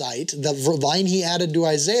sight. The line he added to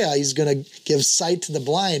Isaiah, he's going to give sight to the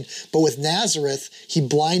blind. But with Nazareth, he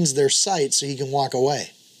blinds their sight so he can walk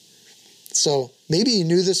away. So maybe he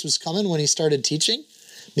knew this was coming when he started teaching.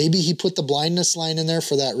 Maybe he put the blindness line in there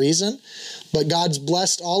for that reason. But God's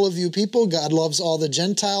blessed all of you people. God loves all the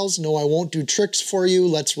Gentiles. No, I won't do tricks for you.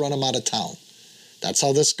 Let's run them out of town. That's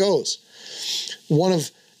how this goes. One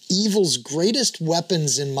of evil's greatest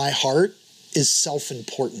weapons in my heart is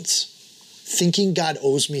self-importance. Thinking God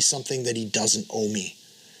owes me something that he doesn't owe me.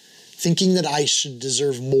 Thinking that I should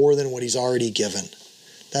deserve more than what he's already given.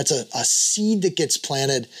 That's a seed that gets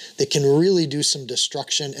planted that can really do some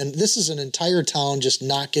destruction. And this is an entire town just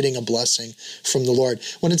not getting a blessing from the Lord.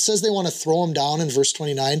 When it says they want to throw him down in verse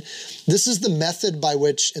 29, this is the method by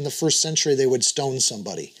which in the first century they would stone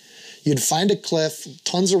somebody. You'd find a cliff,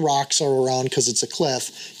 tons of rocks are around because it's a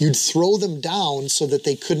cliff. You'd throw them down so that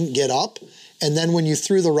they couldn't get up. And then when you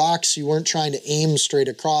threw the rocks, you weren't trying to aim straight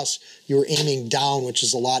across. You were aiming down, which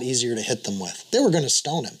is a lot easier to hit them with. They were going to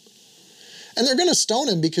stone him. And they're going to stone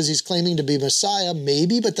him because he's claiming to be Messiah,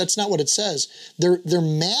 maybe, but that's not what it says. They're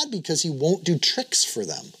mad because he won't do tricks for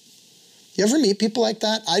them. You ever meet people like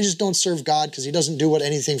that? I just don't serve God because he doesn't do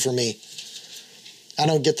anything for me. I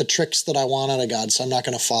don't get the tricks that I want out of God, so I'm not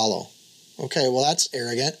going to follow. Okay, well, that's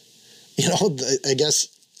arrogant. I guess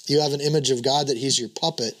you have an image of God that he's your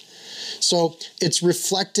puppet. So it's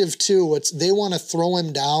reflective too. They want to throw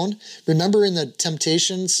him down. Remember in the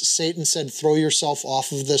temptations, Satan said, throw yourself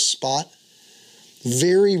off of this spot.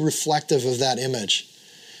 Very reflective of that image.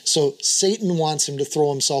 So Satan wants him to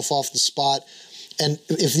throw himself off the spot. And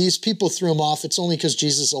if these people threw him off, it's only because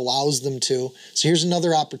Jesus allows them to. So here's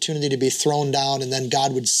another opportunity to be thrown down, and then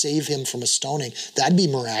God would save him from a stoning. That'd be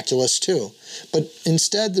miraculous too. But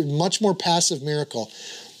instead, the much more passive miracle.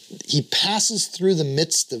 He passes through the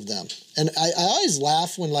midst of them. And I always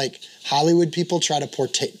laugh when Hollywood people try to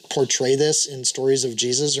portray this in stories of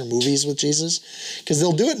Jesus or movies with Jesus, because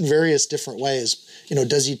they'll do it in various different ways.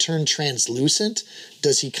 Does he turn translucent?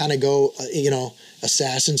 Does he kind of go,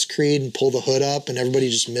 Assassin's Creed and pull the hood up and everybody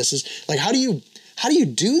just misses? How do you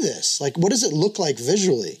do this? What does it look like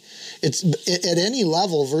visually? It's at any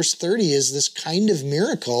level, verse 30 is this kind of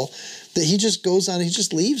miracle that he just goes on, he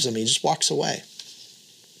just leaves them, he just walks away.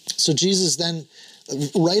 So Jesus then,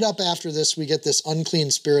 right up after this, we get this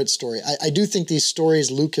unclean spirit story. I do think these stories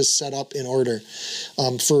Luke has set up in order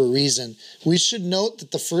for a reason. We should note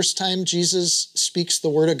that the first time Jesus speaks the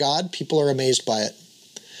word of God, people are amazed by it.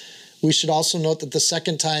 We should also note that the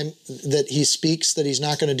second time that he speaks that he's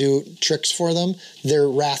not going to do tricks for them, they're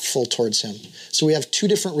wrathful towards him. So we have two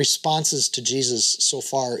different responses to Jesus so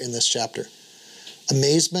far in this chapter.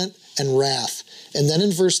 Amazement and wrath. And then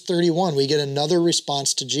in verse 31, we get another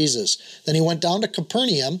response to Jesus. Then he went down to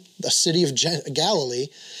Capernaum, the city of Galilee,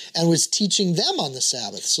 and was teaching them on the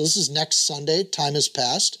Sabbath. So this is next Sunday. Time has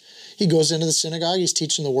passed. He goes into the synagogue. He's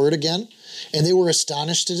teaching the word again. And they were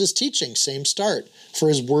astonished at his teaching. Same start. For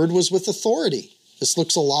his word was with authority. This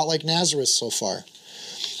looks a lot like Nazareth so far.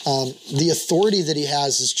 The authority that he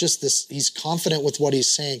has is just this, he's confident with what he's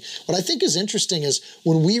saying. What I think is interesting is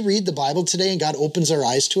when we read the Bible today and God opens our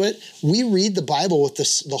eyes to it, we read the Bible with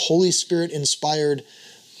the Holy Spirit inspired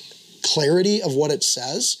clarity of what it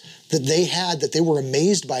says that they were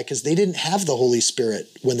amazed by because they didn't have the Holy Spirit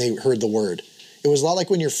when they heard the word. It was a lot like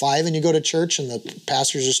when you're 5 and you go to church and the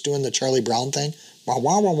pastor's just doing the Charlie Brown thing. Wah,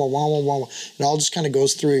 wah, wah, wah, wah, wah, wah. It all just kind of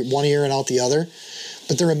goes through one ear and out the other.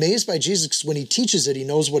 But they're amazed by Jesus because when he teaches it, he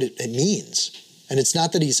knows what it means. And it's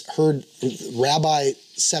not that he's heard Rabbi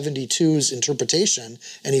 72's interpretation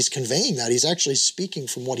and he's conveying that. He's actually speaking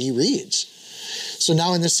from what he reads. So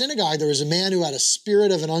now in the synagogue, there was a man who had a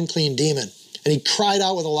spirit of an unclean demon. And he cried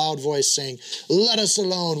out with a loud voice saying, "Let us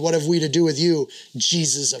alone. What have we to do with you,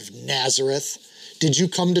 Jesus of Nazareth? Did you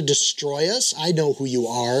come to destroy us? I know who you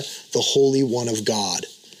are, the Holy One of God."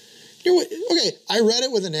 Okay, I read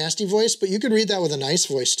it with a nasty voice, but you could read that with a nice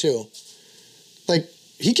voice too.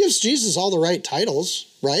 He gives Jesus all the right titles,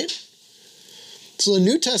 right? So the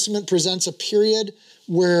New Testament presents a period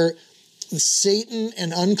where Satan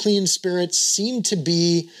and unclean spirits seem to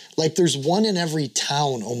be there's one in every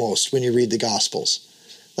town almost when you read the Gospels.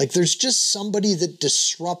 There's just somebody that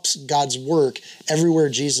disrupts God's work everywhere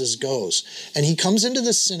Jesus goes. And he comes into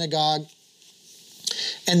the synagogue.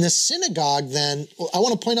 And the synagogue then, I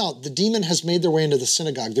want to point out, the demon has made their way into the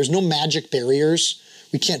synagogue. There's no magic barriers.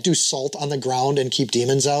 We can't do salt on the ground and keep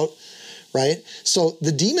demons out, right? So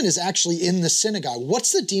the demon is actually in the synagogue.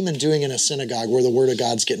 What's the demon doing in a synagogue where the word of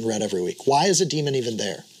God's getting read every week? Why is a demon even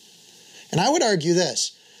there? And I would argue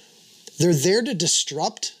this. They're there to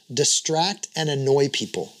disrupt, distract, and annoy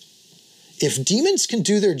people. If demons can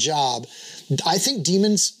do their job, I think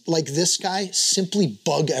demons like this guy simply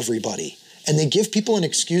bug everybody. And they give people an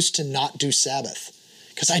excuse to not do Sabbath.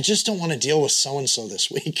 Because I just don't want to deal with so-and-so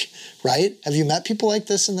this week, right? Have you met people like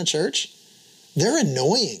this in the church? They're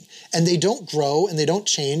annoying. And they don't grow and they don't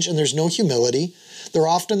change and there's no humility. They're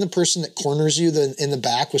often the person that corners you in the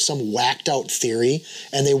back with some whacked out theory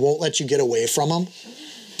and they won't let you get away from them,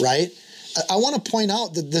 right? I want to point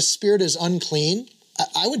out that the spirit is unclean.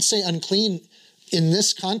 I would say unclean in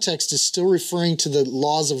this context is still referring to the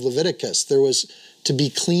laws of Leviticus. There was to be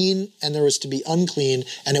clean and there was to be unclean,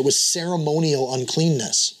 and it was ceremonial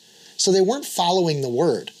uncleanness. So they weren't following the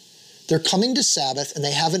word. They're coming to Sabbath and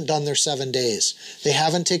they haven't done their 7 days. They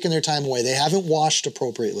haven't taken their time away. They haven't washed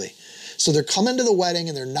appropriately. So they're coming to the wedding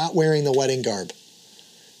and they're not wearing the wedding garb.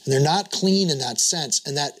 And they're not clean in that sense.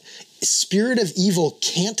 And that spirit of evil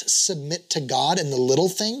can't submit to God in the little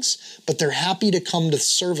things, but they're happy to come to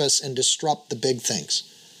service and disrupt the big things.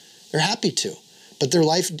 They're happy to. But their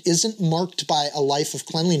life isn't marked by a life of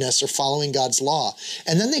cleanliness or following God's law.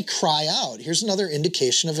 And then they cry out. Here's another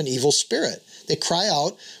indication of an evil spirit. They cry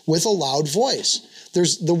out with a loud voice.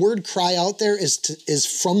 There's the word cry out there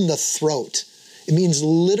is from the throat. It means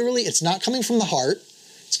literally, it's not coming from the heart.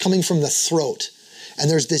 It's coming from the throat. And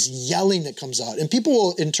there's this yelling that comes out. And people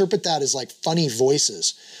will interpret that as like funny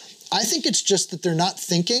voices. I think it's just that they're not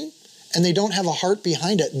thinking and they don't have a heart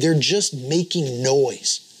behind it. They're just making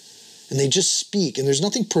noise. And they just speak. And there's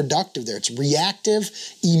nothing productive there. It's reactive,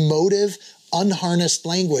 emotive, unharnessed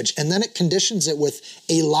language. And then it conditions it with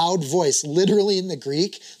a loud voice. Literally in the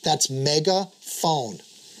Greek, that's megaphone.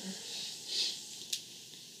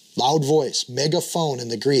 Loud voice, megaphone in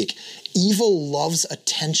the Greek. Evil loves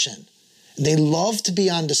attention. They love to be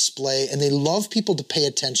on display and they love people to pay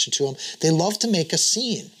attention to them. They love to make a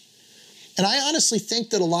scene. And I honestly think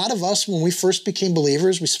that a lot of us, when we first became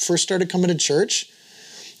believers, we first started coming to church,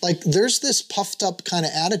 like there's this puffed up kind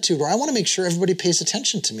of attitude where I want to make sure everybody pays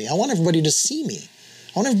attention to me. I want everybody to see me.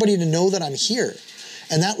 I want everybody to know that I'm here.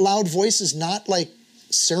 And that loud voice is not like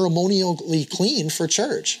ceremonially clean for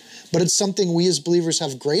church, but it's something we as believers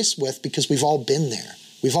have grace with because we've all been there.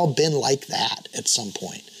 We've all been like that at some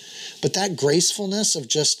point. But that gracefulness of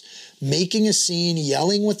just making a scene,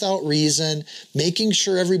 yelling without reason, making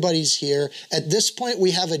sure everybody's here. At this point, we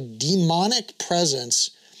have a demonic presence,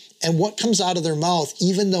 and what comes out of their mouth,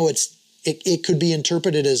 even though it could be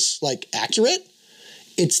interpreted as like accurate,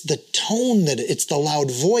 it's the tone it's the loud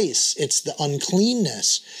voice, it's the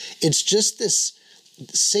uncleanness. It's just this,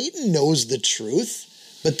 Satan knows the truth,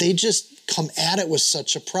 but they just come at it with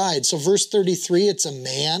such a pride. So verse 33, it's a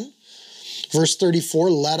man. Verse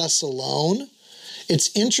 34, let us alone.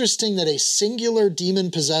 It's interesting that a singular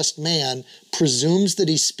demon-possessed man presumes that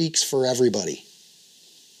he speaks for everybody.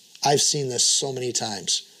 I've seen this so many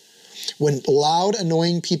times. When loud,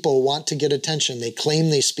 annoying people want to get attention, they claim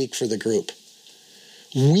they speak for the group.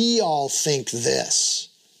 We all think this.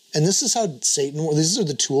 And this is how Satan, these are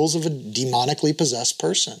the tools of a demonically possessed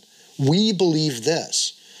person. We believe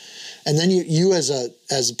this. And then you as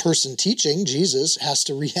a person teaching, Jesus has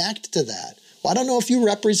to react to that. Well, I don't know if you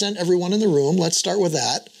represent everyone in the room. Let's start with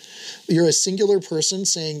that. You're a singular person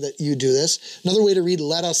saying that you do this. Another way to read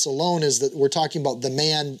let us alone is that we're talking about the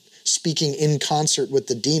man speaking in concert with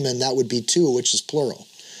the demon. That would be two, which is plural.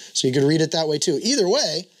 So you could read it that way too. Either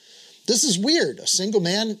way, this is weird. A single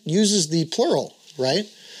man uses the plural, right?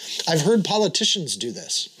 I've heard politicians do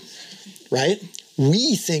this, right?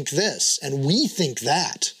 We think this and we think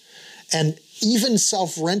that. And even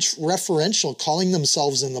self-referential, calling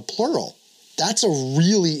themselves in the plural. That's a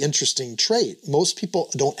really interesting trait. Most people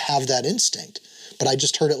don't have that instinct, but I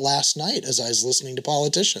just heard it last night as I was listening to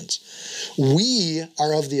politicians. We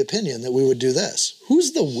are of the opinion that we would do this.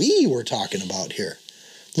 Who's the we we're talking about here?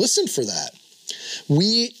 Listen for that.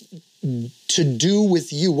 We to do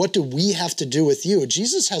with you. What do we have to do with you?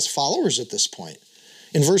 Jesus has followers at this point.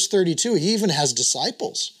 In verse 32, he even has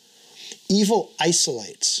disciples. Evil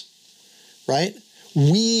isolates, right?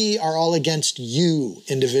 We are all against you,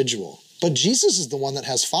 individual. But Jesus is the one that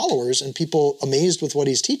has followers and people amazed with what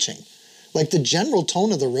he's teaching. Like the general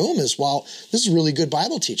tone of the room is, wow, this is really good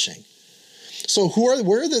Bible teaching. So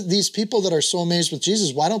where are these people that are so amazed with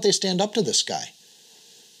Jesus? Why don't they stand up to this guy?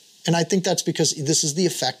 And I think that's because this is the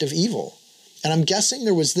effect of evil. And I'm guessing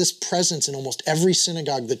there was this presence in almost every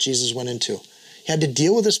synagogue that Jesus went into. He had to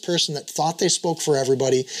deal with this person that thought they spoke for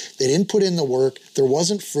everybody. They didn't put in the work. There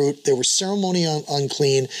wasn't fruit. They were ceremonially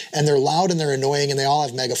unclean. And they're loud and they're annoying and they all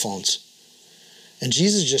have megaphones. And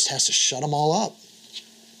Jesus just has to shut them all up.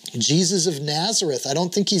 Jesus of Nazareth, I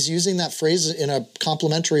don't think he's using that phrase in a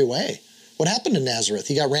complimentary way. What happened to Nazareth?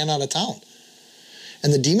 He got ran out of town.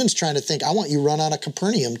 And the demon's trying to think, I want you run out of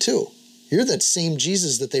Capernaum too. You're that same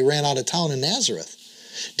Jesus that they ran out of town in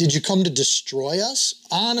Nazareth. Did you come to destroy us?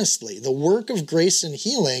 Honestly, the work of grace and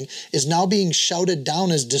healing is now being shouted down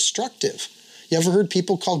as destructive. You ever heard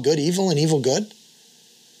people call good evil and evil good?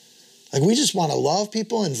 Like, we just want to love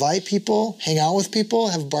people, invite people, hang out with people,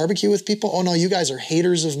 have barbecue with people. Oh no, you guys are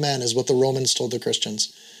haters of men, is what the Romans told the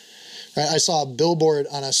Christians. Right? I saw a billboard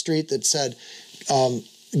on a street that said,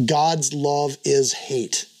 God's love is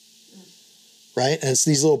hate. Right? And it's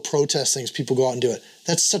these little protest things. People go out and do it.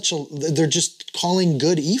 They're just calling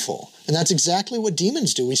good evil. And that's exactly what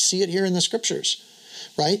demons do. We see it here in the scriptures.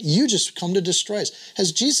 Right? You just come to destroy us.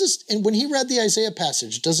 Has Jesus, and when he read the Isaiah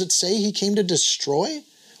passage, does it say he came to destroy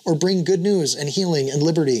or bring good news and healing and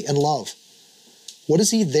liberty and love? What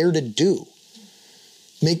is he there to do?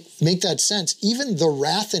 Make that sense. Even the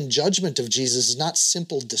wrath and judgment of Jesus is not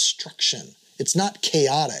simple destruction. It's not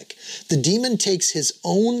chaotic. The demon takes his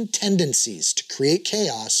own tendencies to create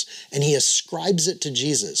chaos and he ascribes it to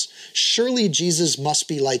Jesus. Surely Jesus must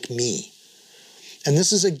be like me. And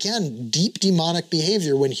this is, again, deep demonic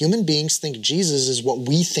behavior when human beings think Jesus is what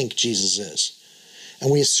we think Jesus is.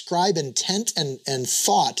 And we ascribe intent and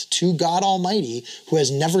thought to God Almighty, who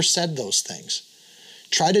has never said those things.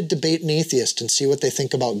 Try to debate an atheist and see what they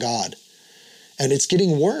think about God. And it's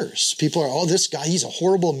getting worse. People are, oh, this guy, he's a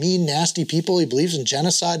horrible, mean, nasty people. He believes in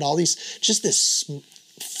genocide and all these, just this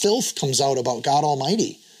filth comes out about God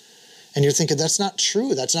Almighty. And you're thinking, that's not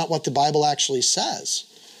true. That's not what the Bible actually says.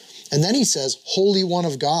 And then he says, Holy One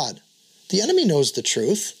of God. The enemy knows the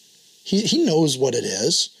truth. He knows what it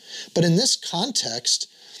is. But in this context,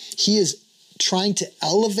 he is trying to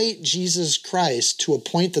elevate Jesus Christ to a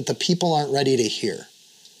point that the people aren't ready to hear.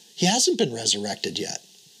 He hasn't been resurrected yet.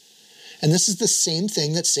 And this is the same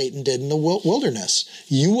thing that Satan did in the wilderness.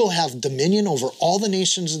 You will have dominion over all the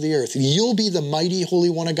nations of the earth. You'll be the mighty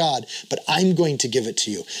Holy One of God, but I'm going to give it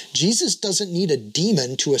to you. Jesus doesn't need a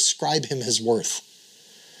demon to ascribe him his worth.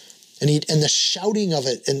 And the shouting of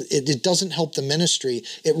it, and it doesn't help the ministry.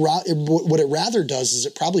 What it rather does is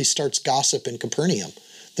it probably starts gossip in Capernaum.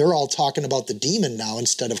 They're all talking about the demon now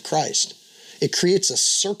instead of Christ. It creates a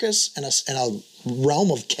circus and a realm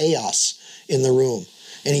of chaos in the room.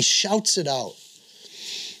 And he shouts it out.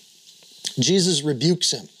 Jesus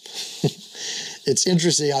rebukes him. It's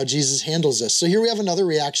interesting how Jesus handles this. So here we have another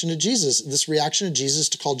reaction to Jesus. This reaction to Jesus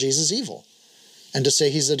to call Jesus evil and to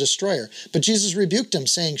say he's a destroyer. But Jesus rebuked him,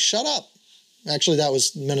 saying, shut up. Actually, that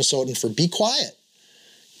was Minnesotan for be quiet.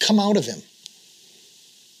 Come out of him.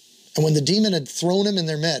 And when the demon had thrown him in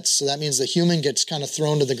their midst, so that means the human gets kind of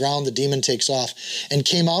thrown to the ground, the demon takes off, and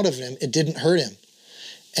came out of him, it didn't hurt him.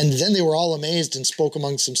 And then they were all amazed and spoke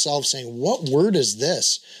amongst themselves, saying, what word is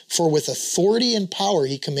this? For with authority and power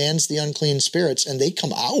he commands the unclean spirits, and they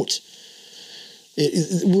come out.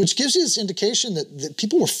 Which gives you this indication that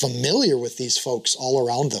people were familiar with these folks all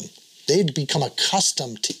around them. They'd become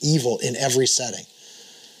accustomed to evil in every setting.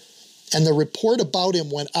 And the report about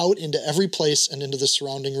him went out into every place and into the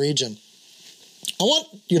surrounding region. I want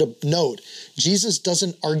you to note, Jesus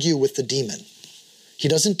doesn't argue with the demon. He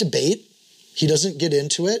doesn't debate. He doesn't get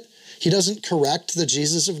into it. He doesn't correct the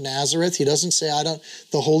Jesus of Nazareth. He doesn't say,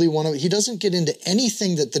 the Holy One of... He doesn't get into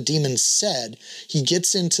anything that the demon said. He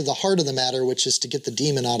gets into the heart of the matter, which is to get the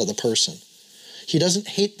demon out of the person. He doesn't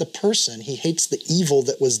hate the person. He hates the evil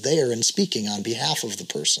that was there and speaking on behalf of the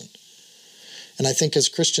person. And I think as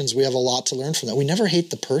Christians, we have a lot to learn from that. We never hate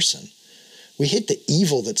the person. We hate the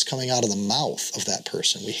evil that's coming out of the mouth of that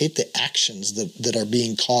person. We hate the actions that are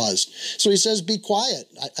being caused. So he says, be quiet.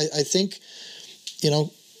 I think,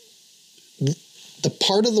 the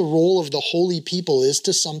part of the role of the holy people is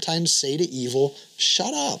to sometimes say to evil,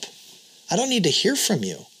 shut up. I don't need to hear from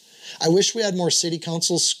you. I wish we had more city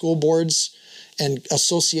councils, school boards, and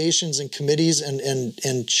associations and committees and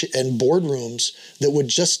boardrooms that would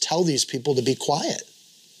just tell these people to be quiet.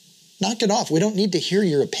 Knock it off. We don't need to hear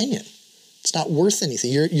your opinion. It's not worth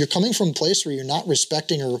anything. You're coming from a place where you're not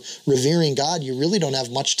respecting or revering God. You really don't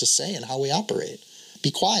have much to say in how we operate.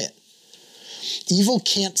 Be quiet. Evil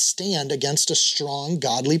can't stand against a strong,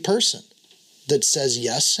 godly person that says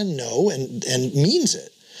yes and no and means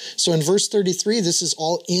it. So in verse 33, this is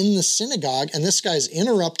all in the synagogue, and this guy's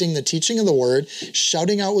interrupting the teaching of the word,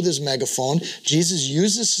 shouting out with his megaphone. Jesus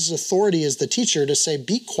uses his authority as the teacher to say,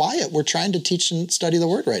 be quiet. We're trying to teach and study the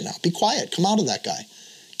word right now. Be quiet. Come out of that guy.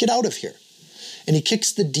 Get out of here. And he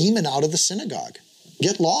kicks the demon out of the synagogue.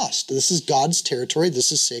 Get lost. This is God's territory.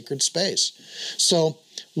 This is sacred space. So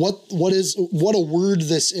what a word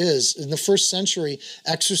this is. In the first century,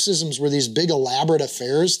 exorcisms were these big elaborate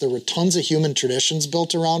affairs. There were tons of human traditions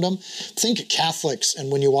built around them. Think Catholics and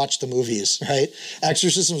when you watch the movies, right?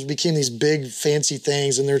 Exorcisms became these big fancy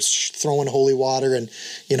things, and they're throwing holy water and,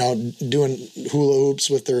 doing hula hoops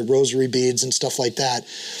with their rosary beads and stuff like that.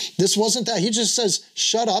 This wasn't that. He just says,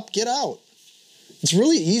 shut up, get out. It's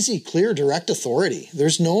really easy, clear, direct authority.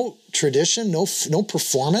 There's no tradition, no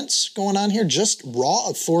performance going on here, just raw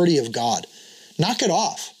authority of God. Knock it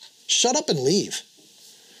off. Shut up and leave.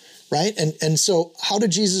 Right? And so how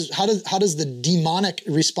does the demonic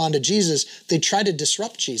respond to Jesus? They try to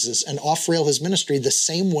disrupt Jesus and off-rail his ministry the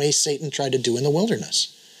same way Satan tried to do in the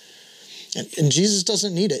wilderness. And Jesus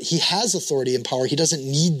doesn't need it. He has authority and power. He doesn't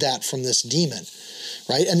need that from this demon.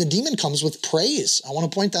 Right? And the demon comes with praise. I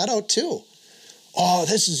want to point that out too. Oh,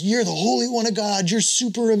 you're the Holy One of God. You're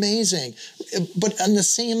super amazing. But on the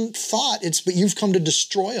same thought, but you've come to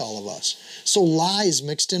destroy all of us. So lies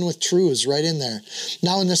mixed in with truths right in there.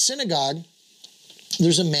 Now in the synagogue,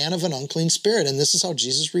 there's a man of an unclean spirit, and this is how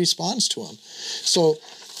Jesus responds to him. So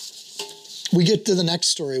we get to the next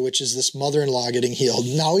story, which is this mother-in-law getting healed.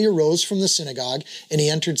 Now he arose from the synagogue, and he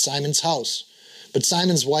entered Simon's house. But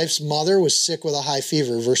Simon's wife's mother was sick with a high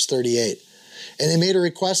fever, verse 38. And they made a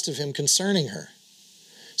request of him concerning her.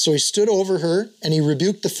 So he stood over her, and he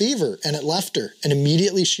rebuked the fever, and it left her. And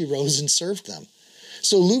immediately she rose and served them.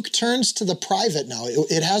 So Luke turns to the private now.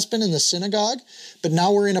 It has been in the synagogue, but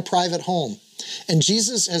now we're in a private home. And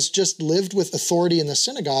Jesus has just lived with authority in the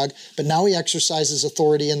synagogue, but now he exercises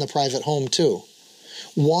authority in the private home too.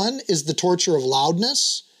 One is the torture of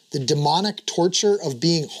loudness. The demonic torture of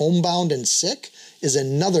being homebound and sick is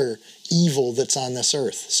another evil that's on this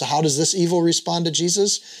earth. So how does this evil respond to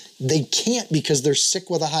Jesus? They can't, because they're sick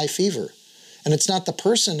with a high fever. And it's not the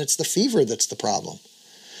person, it's the fever that's the problem.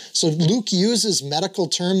 So Luke uses medical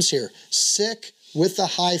terms here. Sick with a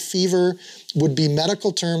high fever would be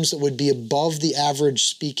medical terms that would be above the average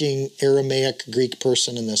speaking Aramaic Greek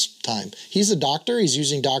person in this time. He's a doctor, he's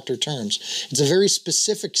using doctor terms. It's a very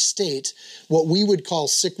specific state, what we would call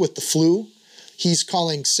sick with the flu. He's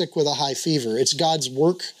calling sick with a high fever. It's God's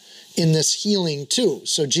work in this healing too.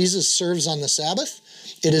 So Jesus serves on the Sabbath.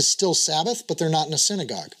 It is still Sabbath, but they're not in a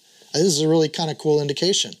synagogue. This is a really kind of cool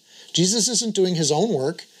indication. Jesus isn't doing his own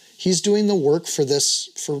work. He's doing the work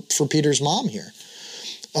for Peter's mom here.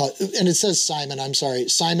 And it says Simon, I'm sorry.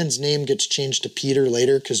 Simon's name gets changed to Peter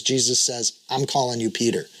later because Jesus says, I'm calling you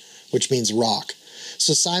Peter, which means rock.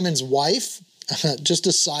 So Simon's wife, just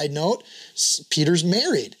a side note, Peter's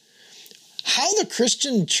married. How the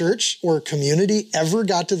Christian church or community ever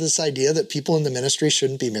got to this idea that people in the ministry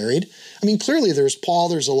shouldn't be married? I mean, clearly there's Paul,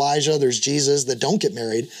 there's Elijah, there's Jesus that don't get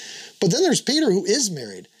married. But then there's Peter who is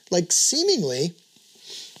married. Like seemingly,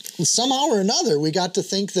 somehow or another, we got to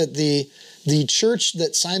think that the church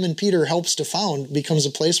that Simon Peter helps to found becomes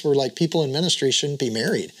a place where like people in ministry shouldn't be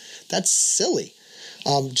married. That's silly.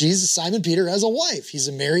 Simon Peter has a wife. He's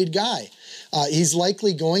a married guy. He's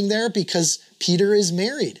likely going there because Peter is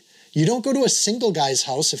married. You don't go to a single guy's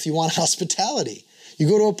house if you want hospitality. You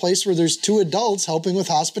go to a place where there's two adults helping with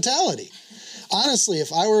hospitality. Honestly,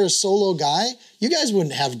 if I were a solo guy, you guys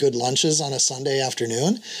wouldn't have good lunches on a Sunday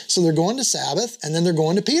afternoon. So they're going to Sabbath, and then they're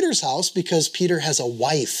going to Peter's house because Peter has a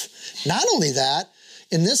wife. Not only that,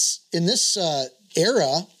 in this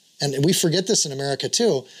era, and we forget this in America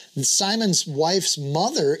too, Simon's wife's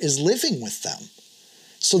mother is living with them.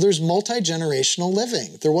 So there's multi-generational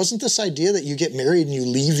living. There wasn't this idea that you get married and you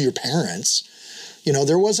leave your parents.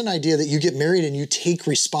 There was an idea that you get married and you take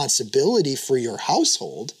responsibility for your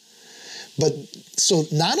household. But so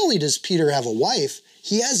not only does Peter have a wife,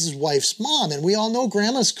 he has his wife's mom, and we all know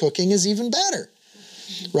grandma's cooking is even better,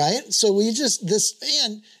 right? So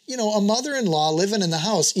a mother-in-law living in the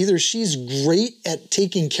house, either she's great at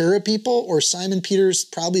taking care of people, or Simon Peter's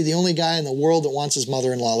probably the only guy in the world that wants his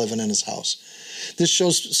mother-in-law living in his house. This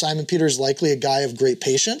shows Simon Peter's likely a guy of great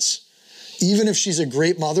patience. Even if she's a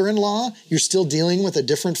great mother-in-law, you're still dealing with a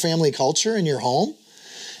different family culture in your home.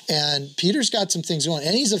 And Peter's got some things going.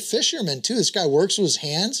 And he's a fisherman too. This guy works with his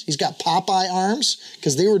hands. He's got Popeye arms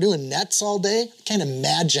because they were doing nets all day. I can't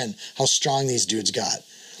imagine how strong these dudes got.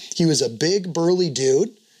 He was a big, burly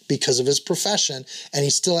dude because of his profession. And he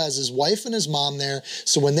still has his wife and his mom there.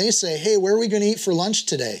 So when they say, hey, where are we going to eat for lunch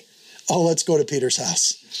today? Oh, let's go to Peter's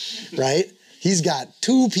house, right? He's got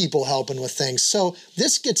two people helping with things. So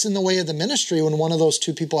this gets in the way of the ministry when one of those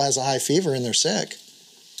two people has a high fever and they're sick,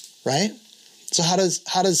 right? So how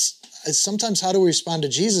do we respond to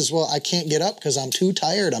Jesus? Well, I can't get up because I'm too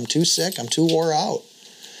tired, I'm too sick, I'm too wore out.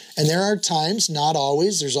 And there are times, not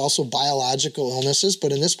always, there's also biological illnesses,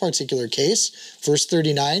 but in this particular case, verse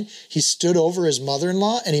 39, he stood over his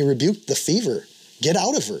mother-in-law and he rebuked the fever. Get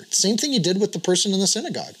out of her. Same thing he did with the person in the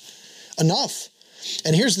synagogue. Enough.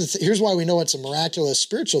 And here's why we know it's a miraculous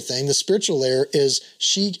spiritual thing. The spiritual layer is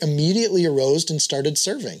she immediately arose and started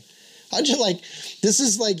serving. I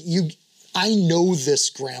know this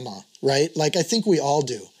grandma, right? Like, I think we all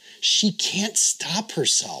do. She can't stop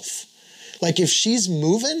herself. Like, if she's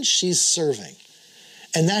moving, she's serving.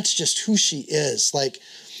 And that's just who she is. Like,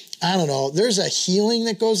 I don't know, there's a healing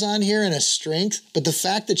that goes on here and a strength, but the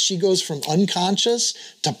fact that she goes from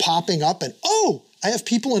unconscious to popping up and, oh, I have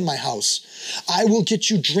people in my house. I will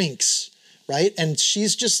get you drinks, right? And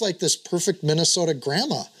she's just like this perfect Minnesota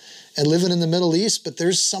grandma and living in the Middle East, but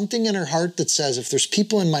there's something in her heart that says, if there's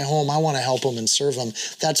people in my home, I want to help them and serve them.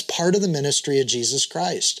 That's part of the ministry of Jesus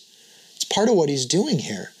Christ. It's part of what he's doing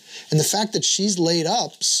here. And the fact that she's laid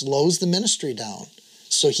up slows the ministry down.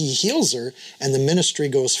 So he heals her and the ministry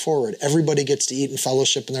goes forward. Everybody gets to eat and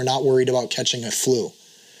fellowship and they're not worried about catching a flu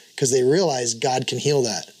because they realize God can heal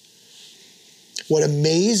that. What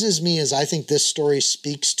amazes me is I think this story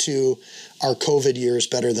speaks to our COVID years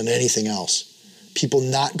better than anything else. People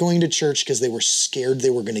not going to church because they were scared they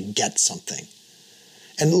were going to get something.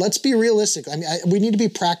 And let's be realistic. I mean, we need to be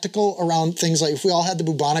practical around things like if we all had the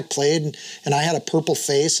bubonic plague and I had a purple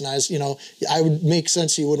face and I was, I would make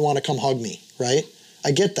sense you would want to come hug me, right?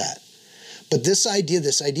 I get that. But this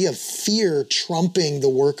idea of fear trumping the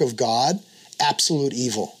work of God, absolute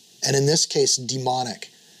evil. And in this case, demonic,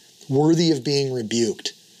 worthy of being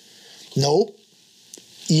rebuked. Nope.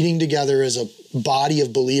 Eating together as a body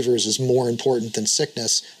of believers is more important than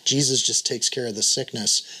sickness. Jesus just takes care of the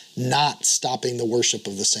sickness, not stopping the worship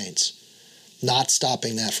of the saints, not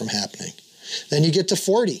stopping that from happening. Then you get to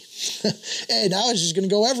 40. Hey, now it's just going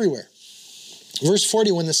to go everywhere. Verse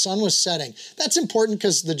 40, when the sun was setting. That's important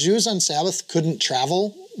because the Jews on Sabbath couldn't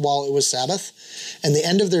travel while it was Sabbath, and the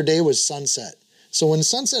end of their day was sunset. So when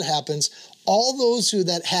sunset happens, all those who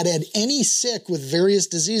that had any sick with various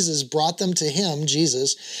diseases brought them to him,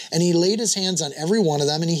 Jesus, and he laid his hands on every one of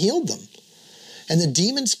them and he healed them. And the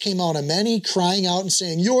demons came out of many, crying out and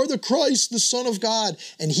saying, "You're the Christ, the Son of God."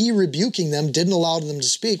 And he, rebuking them, didn't allow them to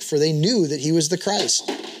speak, for they knew that he was the Christ.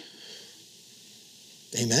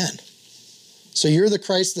 Amen. So you're the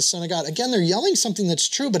Christ, the Son of God. Again, they're yelling something that's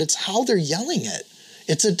true, but it's how they're yelling it.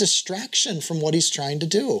 It's a distraction from what he's trying to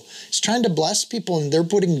do. He's trying to bless people and they're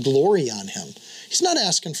putting glory on him. He's not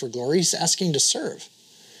asking for glory, he's asking to serve.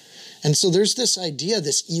 And so there's this idea,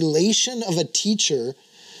 this elation of a teacher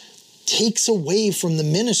takes away from the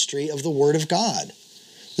ministry of the Word of God.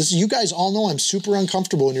 You guys all know I'm super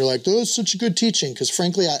uncomfortable and you're like, "Oh, that's such a good teaching," because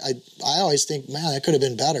frankly, I always think, man, that could have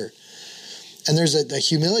been better. And there's a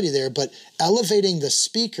humility there, but elevating the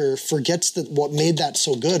speaker forgets that what made that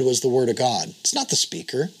so good was the Word of God. It's not the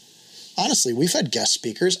speaker. Honestly, we've had guest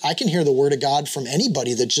speakers. I can hear the Word of God from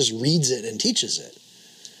anybody that just reads it and teaches it,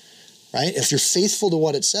 right? If you're faithful to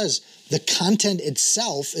what it says, the content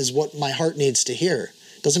itself is what my heart needs to hear.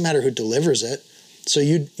 It doesn't matter who delivers it. So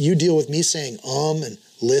you deal with me saying and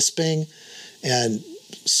lisping and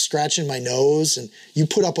scratching my nose, and you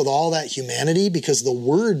put up with all that humanity because the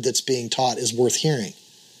word that's being taught is worth hearing.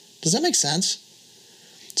 Does that make sense?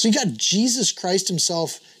 So you got Jesus Christ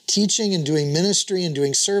himself teaching and doing ministry and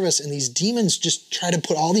doing service, and these demons just try to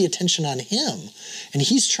put all the attention on him. And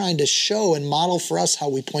he's trying to show and model for us how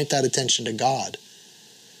we point that attention to God.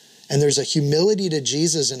 And there's a humility to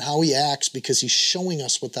Jesus and how he acts because he's showing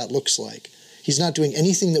us what that looks like. He's not doing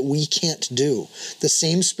anything that we can't do. The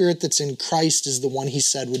same Spirit that's in Christ is the one he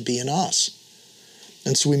said would be in us.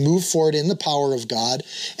 And so we move forward in the power of God.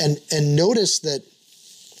 And notice that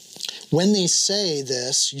when they say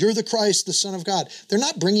this, "You're the Christ, the Son of God," they're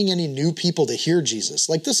not bringing any new people to hear Jesus.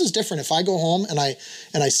 Like, this is different. If I go home and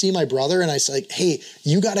I see my brother and I say, "Hey,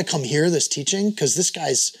 you got to come hear this teaching because this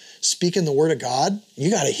guy's speaking the Word of God.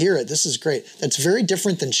 You got to hear it. This is great." That's very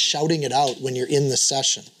different than shouting it out when you're in the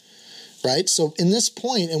session. Right? So in this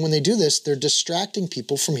point, and when they do this, they're distracting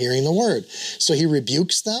people from hearing the word. So he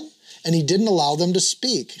rebukes them and he didn't allow them to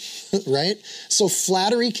speak, right? So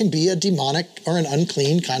flattery can be a demonic or an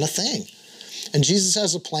unclean kind of thing. And Jesus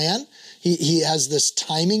has a plan. He has this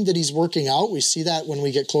timing that he's working out. We see that when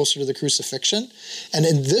we get closer to the crucifixion. And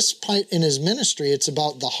in this point in his ministry, it's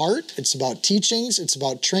about the heart, it's about teachings, it's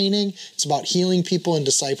about training, it's about healing people and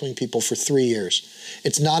discipling people for 3 years.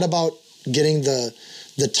 It's not about getting the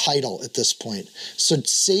title at this point. So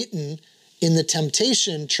Satan, in the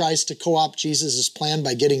temptation, tries to co-opt Jesus' plan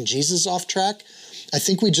by getting Jesus off track. I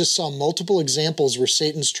think we just saw multiple examples where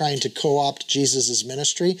Satan's trying to co-opt Jesus'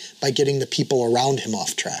 ministry by getting the people around him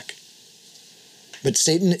off track. But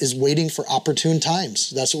Satan is waiting for opportune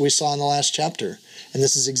times. That's what we saw in the last chapter. And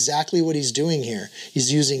this is exactly what he's doing here.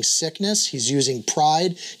 He's using sickness. He's using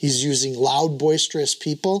pride. He's using loud, boisterous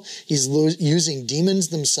people. He's using demons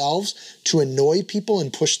themselves to annoy people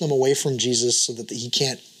and push them away from Jesus so that he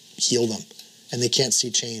can't heal them and they can't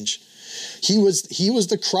see change. He was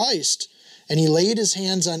the Christ, and he laid his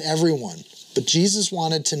hands on everyone. But Jesus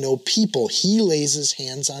wanted to know people. He lays his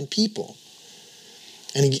hands on people.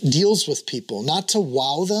 And he deals with people, not to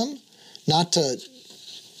wow them, not to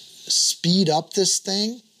speed up this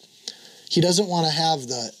thing. He doesn't want to have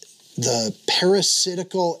the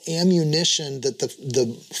parasitical ammunition that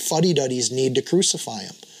the fuddy-duddies need to crucify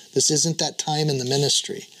him. This isn't that time in the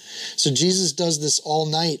ministry. So Jesus does this all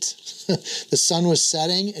night. The sun was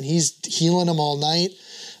setting, and he's healing them all night.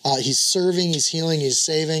 He's serving, he's healing, he's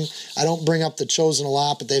saving. I don't bring up The Chosen a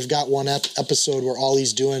lot, but they've got one episode where all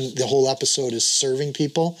he's doing, the whole episode, is serving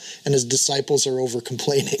people, and his disciples are over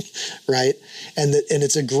complaining, right? And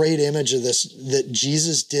it's a great image of this, that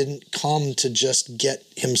Jesus didn't come to just get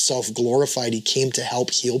himself glorified. He came to help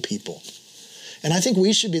heal people. And I think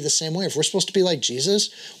we should be the same way. If we're supposed to be like Jesus,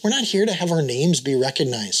 we're not here to have our names be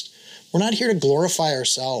recognized. We're not here to glorify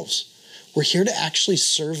ourselves. We're here to actually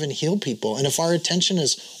serve and heal people. And if our attention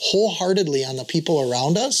is wholeheartedly on the people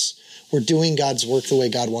around us, we're doing God's work the way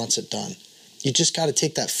God wants it done. You just got to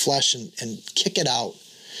take that flesh and kick it out.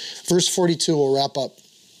 Verse 42, we'll wrap up.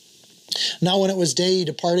 Now when it was day, he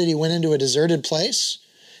departed, he went into a deserted place,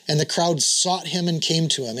 and the crowd sought him and came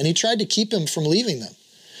to him. And he tried to keep him from leaving them.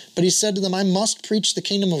 But he said to them, I must preach the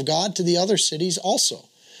kingdom of God to the other cities also,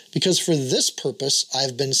 because for this purpose I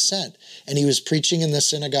have been sent. And he was preaching in the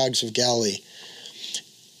synagogues of Galilee.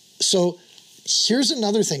 So here's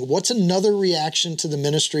another thing. What's another reaction to the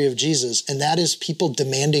ministry of Jesus? And that is people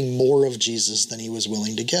demanding more of Jesus than he was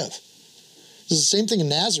willing to give. This is the same thing in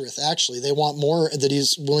Nazareth, actually. They want more that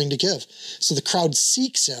he's willing to give. So the crowd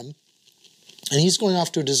seeks him, and he's going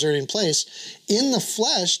off to a deserted place. In the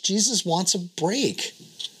flesh, Jesus wants a break.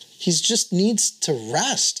 He just needs to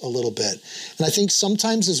rest a little bit. And I think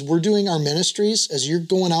sometimes as we're doing our ministries, as you're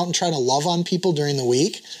going out and trying to love on people during the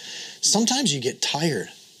week, sometimes you get tired.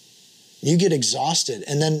 You get exhausted.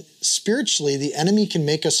 And then spiritually, the enemy can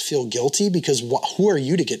make us feel guilty because who are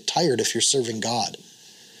you to get tired if you're serving God?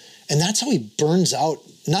 And that's how he burns out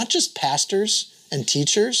not just pastors and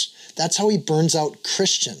teachers, that's how he burns out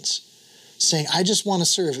Christians. Saying, I just want to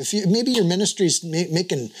serve. Maybe your ministry's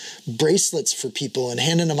making bracelets for people and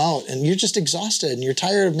handing them out, and you're just exhausted and you're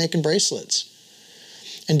tired of making bracelets.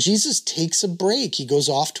 And Jesus takes a break. He goes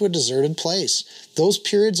off to a deserted place. Those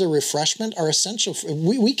periods of refreshment are essential.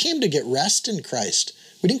 We came to get rest in Christ.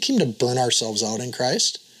 We didn't come to burn ourselves out in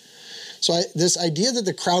Christ. So this idea that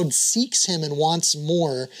the crowd seeks him and wants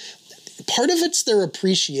more, part of it's their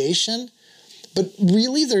appreciation. But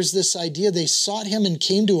really, there's this idea they sought him and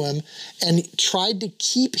came to him and tried to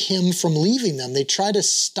keep him from leaving them. They tried to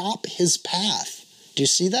stop his path. Do you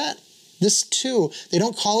see that? This too, they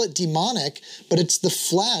don't call it demonic, but it's the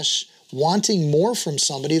flesh wanting more from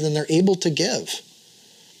somebody than they're able to give.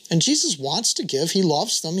 And Jesus wants to give. He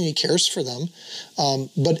loves them and he cares for them.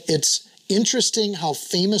 But it's interesting how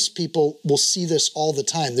famous people will see this all the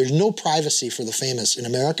time. There's no privacy for the famous in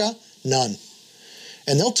America. None.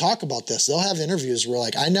 And they'll talk about this. They'll have interviews where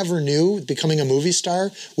I never knew becoming a movie star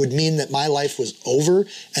would mean that my life was over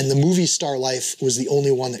and the movie star life was the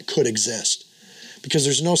only one that could exist because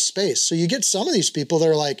there's no space. So you get some of these people that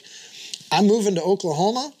are like, I'm moving to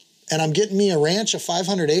Oklahoma and I'm getting me a ranch of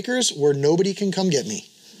 500 acres where nobody can come get me.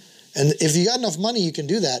 And if you got enough money, you can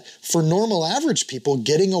do that. For normal average people,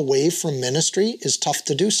 getting away from ministry is tough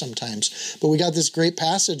to do sometimes. But we got this great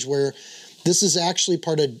passage where this is actually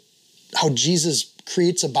part of how Jesus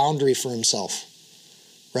creates a boundary for himself,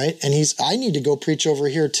 right? And I need to go preach over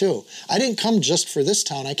here too. I didn't come just for this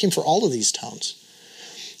town. I came for all of these towns.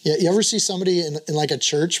 You ever see somebody in like a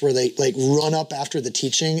church where they run up after the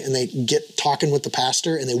teaching and they get talking with the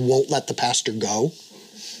pastor and they won't let the pastor go,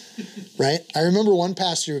 right? I remember one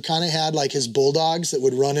pastor who kind of had his bulldogs that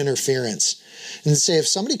would run interference and say, if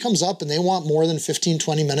somebody comes up and they want more than 15,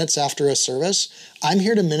 20 minutes after a service, I'm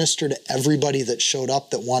here to minister to everybody that showed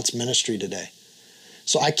up that wants ministry today.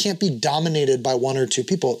 So I can't be dominated by one or two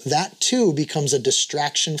people. That too becomes a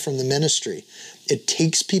distraction from the ministry. It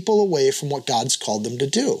takes people away from what God's called them to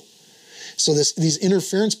do. So these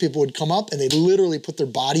interference people would come up and they'd literally put their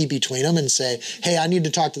body between them and say, hey, I need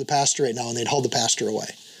to talk to the pastor right now. And they'd haul the pastor away.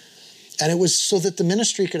 And it was so that the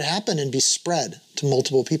ministry could happen and be spread to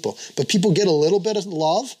multiple people. But people get a little bit of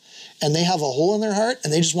love and they have a hole in their heart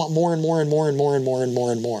and they just want more and more and more and more and more and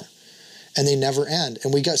more and more. And they never end.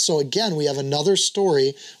 And we have another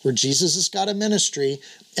story where Jesus has got a ministry,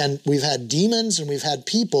 and we've had demons and we've had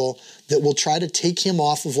people that will try to take him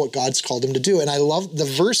off of what God's called him to do. And I love the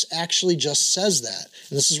verse actually just says that.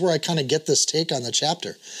 And this is where I kind of get this take on the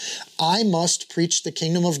chapter. I must preach the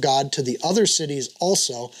kingdom of God to the other cities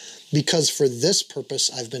also, because for this purpose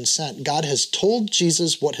I've been sent. God has told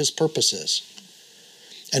Jesus what his purpose is.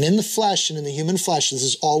 And in the flesh and in the human flesh, this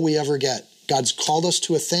is all we ever get. God's called us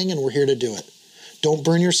to a thing and we're here to do it. Don't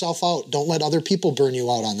burn yourself out. Don't let other people burn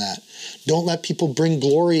you out on that. Don't let people bring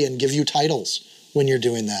glory and give you titles when you're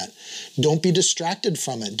doing that. Don't be distracted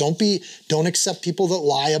from it. Don't accept people that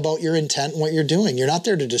lie about your intent and what you're doing. You're not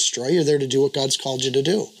there to destroy. You're there to do what God's called you to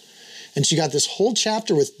do. And so you got this whole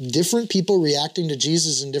chapter with different people reacting to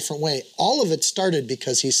Jesus in a different way. All of it started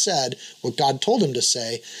because he said what God told him to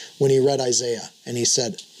say when he read Isaiah. And he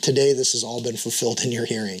said, today this has all been fulfilled in your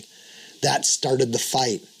hearing. That started the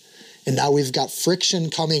fight. And now we've got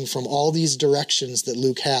friction coming from all these directions that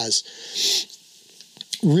Luke has.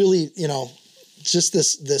 Really, just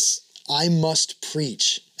this I must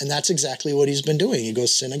preach. And that's exactly what he's been doing. He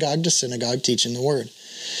goes synagogue to synagogue teaching the word.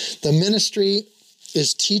 The ministry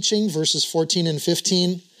is teaching, verses 14 and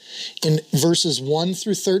 15. In verses 1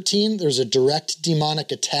 through 13, there's a direct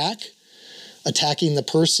demonic attack, attacking the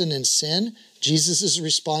person in sin. Jesus'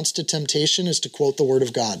 response to temptation is to quote the word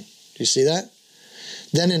of God. Do you see that?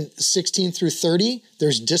 Then in 16 through 30,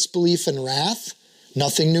 there's disbelief and wrath.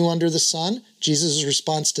 Nothing new under the sun. Jesus'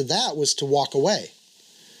 response to that was to walk away.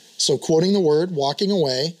 So quoting the word, walking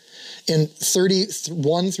away. In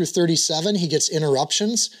 31 through 37, he gets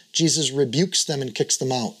interruptions. Jesus rebukes them and kicks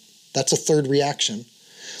them out. That's a third reaction.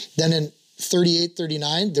 Then in 38,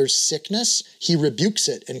 39, there's sickness. He rebukes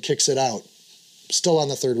it and kicks it out. Still on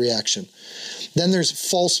the third reaction. Then there's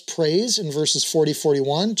false praise in verses 40,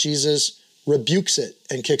 41. Jesus rebukes it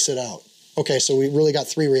and kicks it out. Okay, so we really got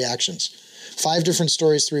 3 reactions. 5 different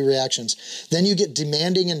stories, 3 reactions. Then you get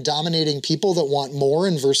demanding and dominating people that want more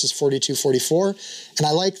in verses 42, 44. And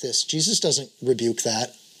I like this. Jesus doesn't rebuke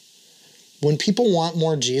that. When people want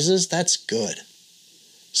more Jesus, that's good.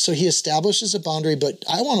 So he establishes a boundary, but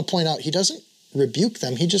I want to point out he doesn't rebuke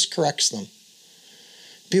them. He just corrects them.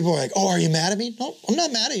 People are like, oh, are you mad at me? No, I'm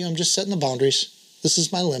not mad at you. I'm just setting the boundaries. This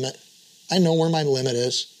is my limit. I know where my limit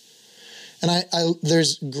is. And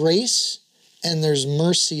there's grace and there's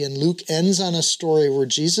mercy. And Luke ends on a story where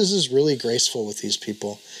Jesus is really graceful with these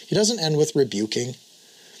people. He doesn't end with rebuking.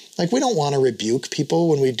 Like, we don't want to rebuke people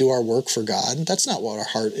when we do our work for God. That's not what our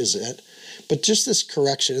heart is at. But just this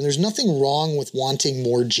correction. And there's nothing wrong with wanting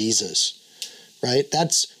more Jesus, right?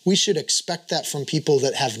 We should expect that from people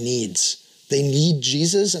that have needs. They need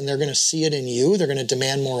Jesus and they're going to see it in you. They're going to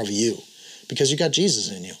demand more of you because you got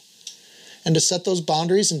Jesus in you. And to set those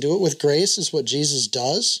boundaries and do it with grace is what Jesus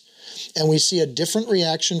does. And we see a different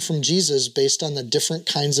reaction from Jesus based on the different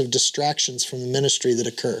kinds of distractions from the ministry that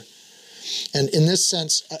occur. And in this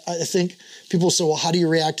sense, I think people say, well, how do you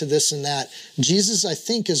react to this and that? Jesus, I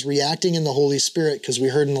think, is reacting in the Holy Spirit because we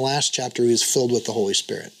heard in the last chapter he was filled with the Holy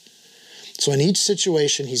Spirit. So in each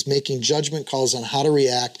situation, he's making judgment calls on how to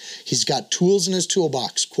react. He's got tools in his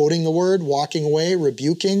toolbox, quoting the word, walking away,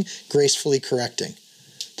 rebuking, gracefully correcting.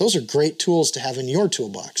 Those are great tools to have in your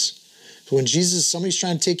toolbox. When somebody's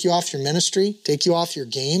trying to take you off your ministry, take you off your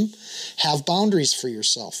game, have boundaries for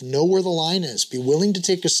yourself. Know where the line is. Be willing to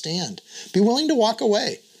take a stand. Be willing to walk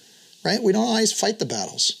away, right? We don't always fight the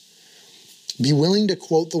battles. Be willing to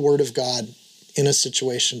quote the word of God in a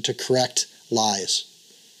situation to correct lies.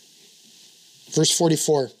 Verse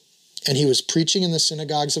 44, and he was preaching in the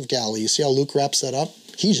synagogues of Galilee. You see how Luke wraps that up?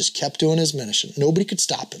 He just kept doing his mission. Nobody could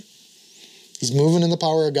stop him. He's moving in the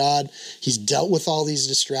power of God. He's dealt with all these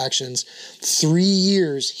distractions. 3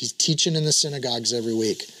 years, he's teaching in the synagogues every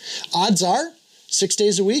week. Odds are, 6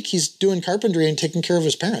 days a week, he's doing carpentry and taking care of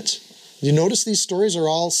his parents. You notice these stories are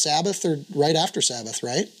all Sabbath or right after Sabbath,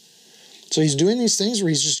 right? So he's doing these things where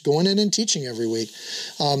he's just going in and teaching every week.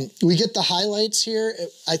 We get the highlights here.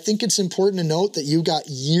 I think it's important to note that you got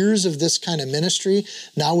years of this kind of ministry.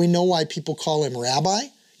 Now we know why people call him rabbi,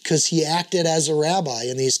 because he acted as a rabbi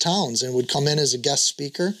in these towns and would come in as a guest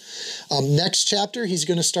speaker. Next chapter, he's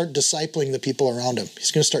going to start discipling the people around him.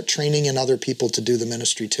 He's going to start training in other people to do the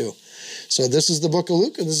ministry too. So this is the book of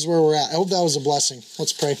Luke, and this is where we're at. I hope that was a blessing.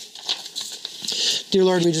 Let's pray. Dear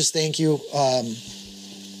Lord, we just thank you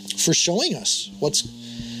for showing us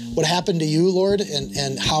what happened to you, Lord,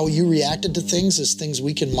 and how you reacted to things as things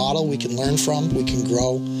we can model, we can learn from, we can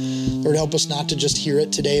grow. Lord, help us not to just hear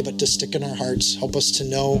it today, but to stick in our hearts. Help us to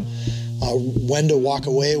know when to walk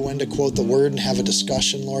away, when to quote the word and have a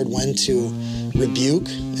discussion, Lord, when to rebuke,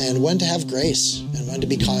 and when to have grace, and when to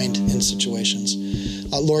be kind in situations.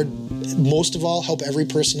 Lord, most of all, help every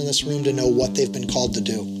person in this room to know what they've been called to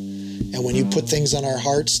do. And when you put things on our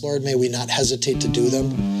hearts, Lord, may we not hesitate to do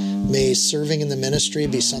them. May serving in the ministry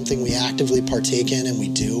be something we actively partake in and we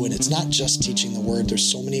do. And it's not just teaching the word. There's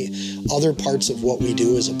so many other parts of what we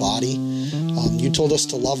do as a body. You told us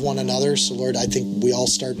to love one another. So, Lord, I think we all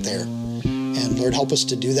start there. And Lord, help us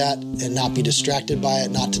to do that and not be distracted by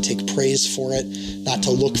it, not to take praise for it, not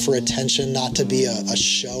to look for attention, not to be a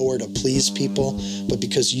show or to please people, but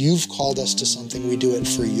because you've called us to something, we do it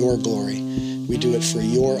for your glory. We do it for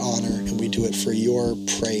your honor, and we do it for your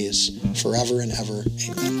praise forever and ever.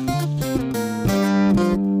 Amen.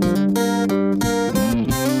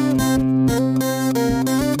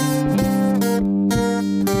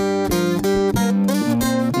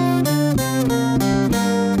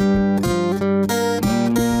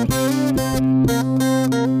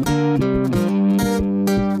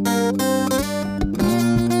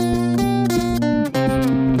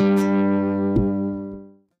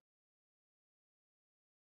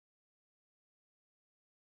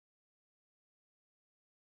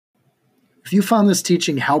 If you found this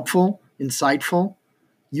teaching helpful, insightful,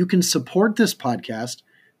 you can support this podcast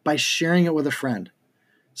by sharing it with a friend.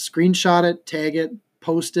 Screenshot it, tag it,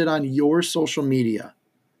 post it on your social media.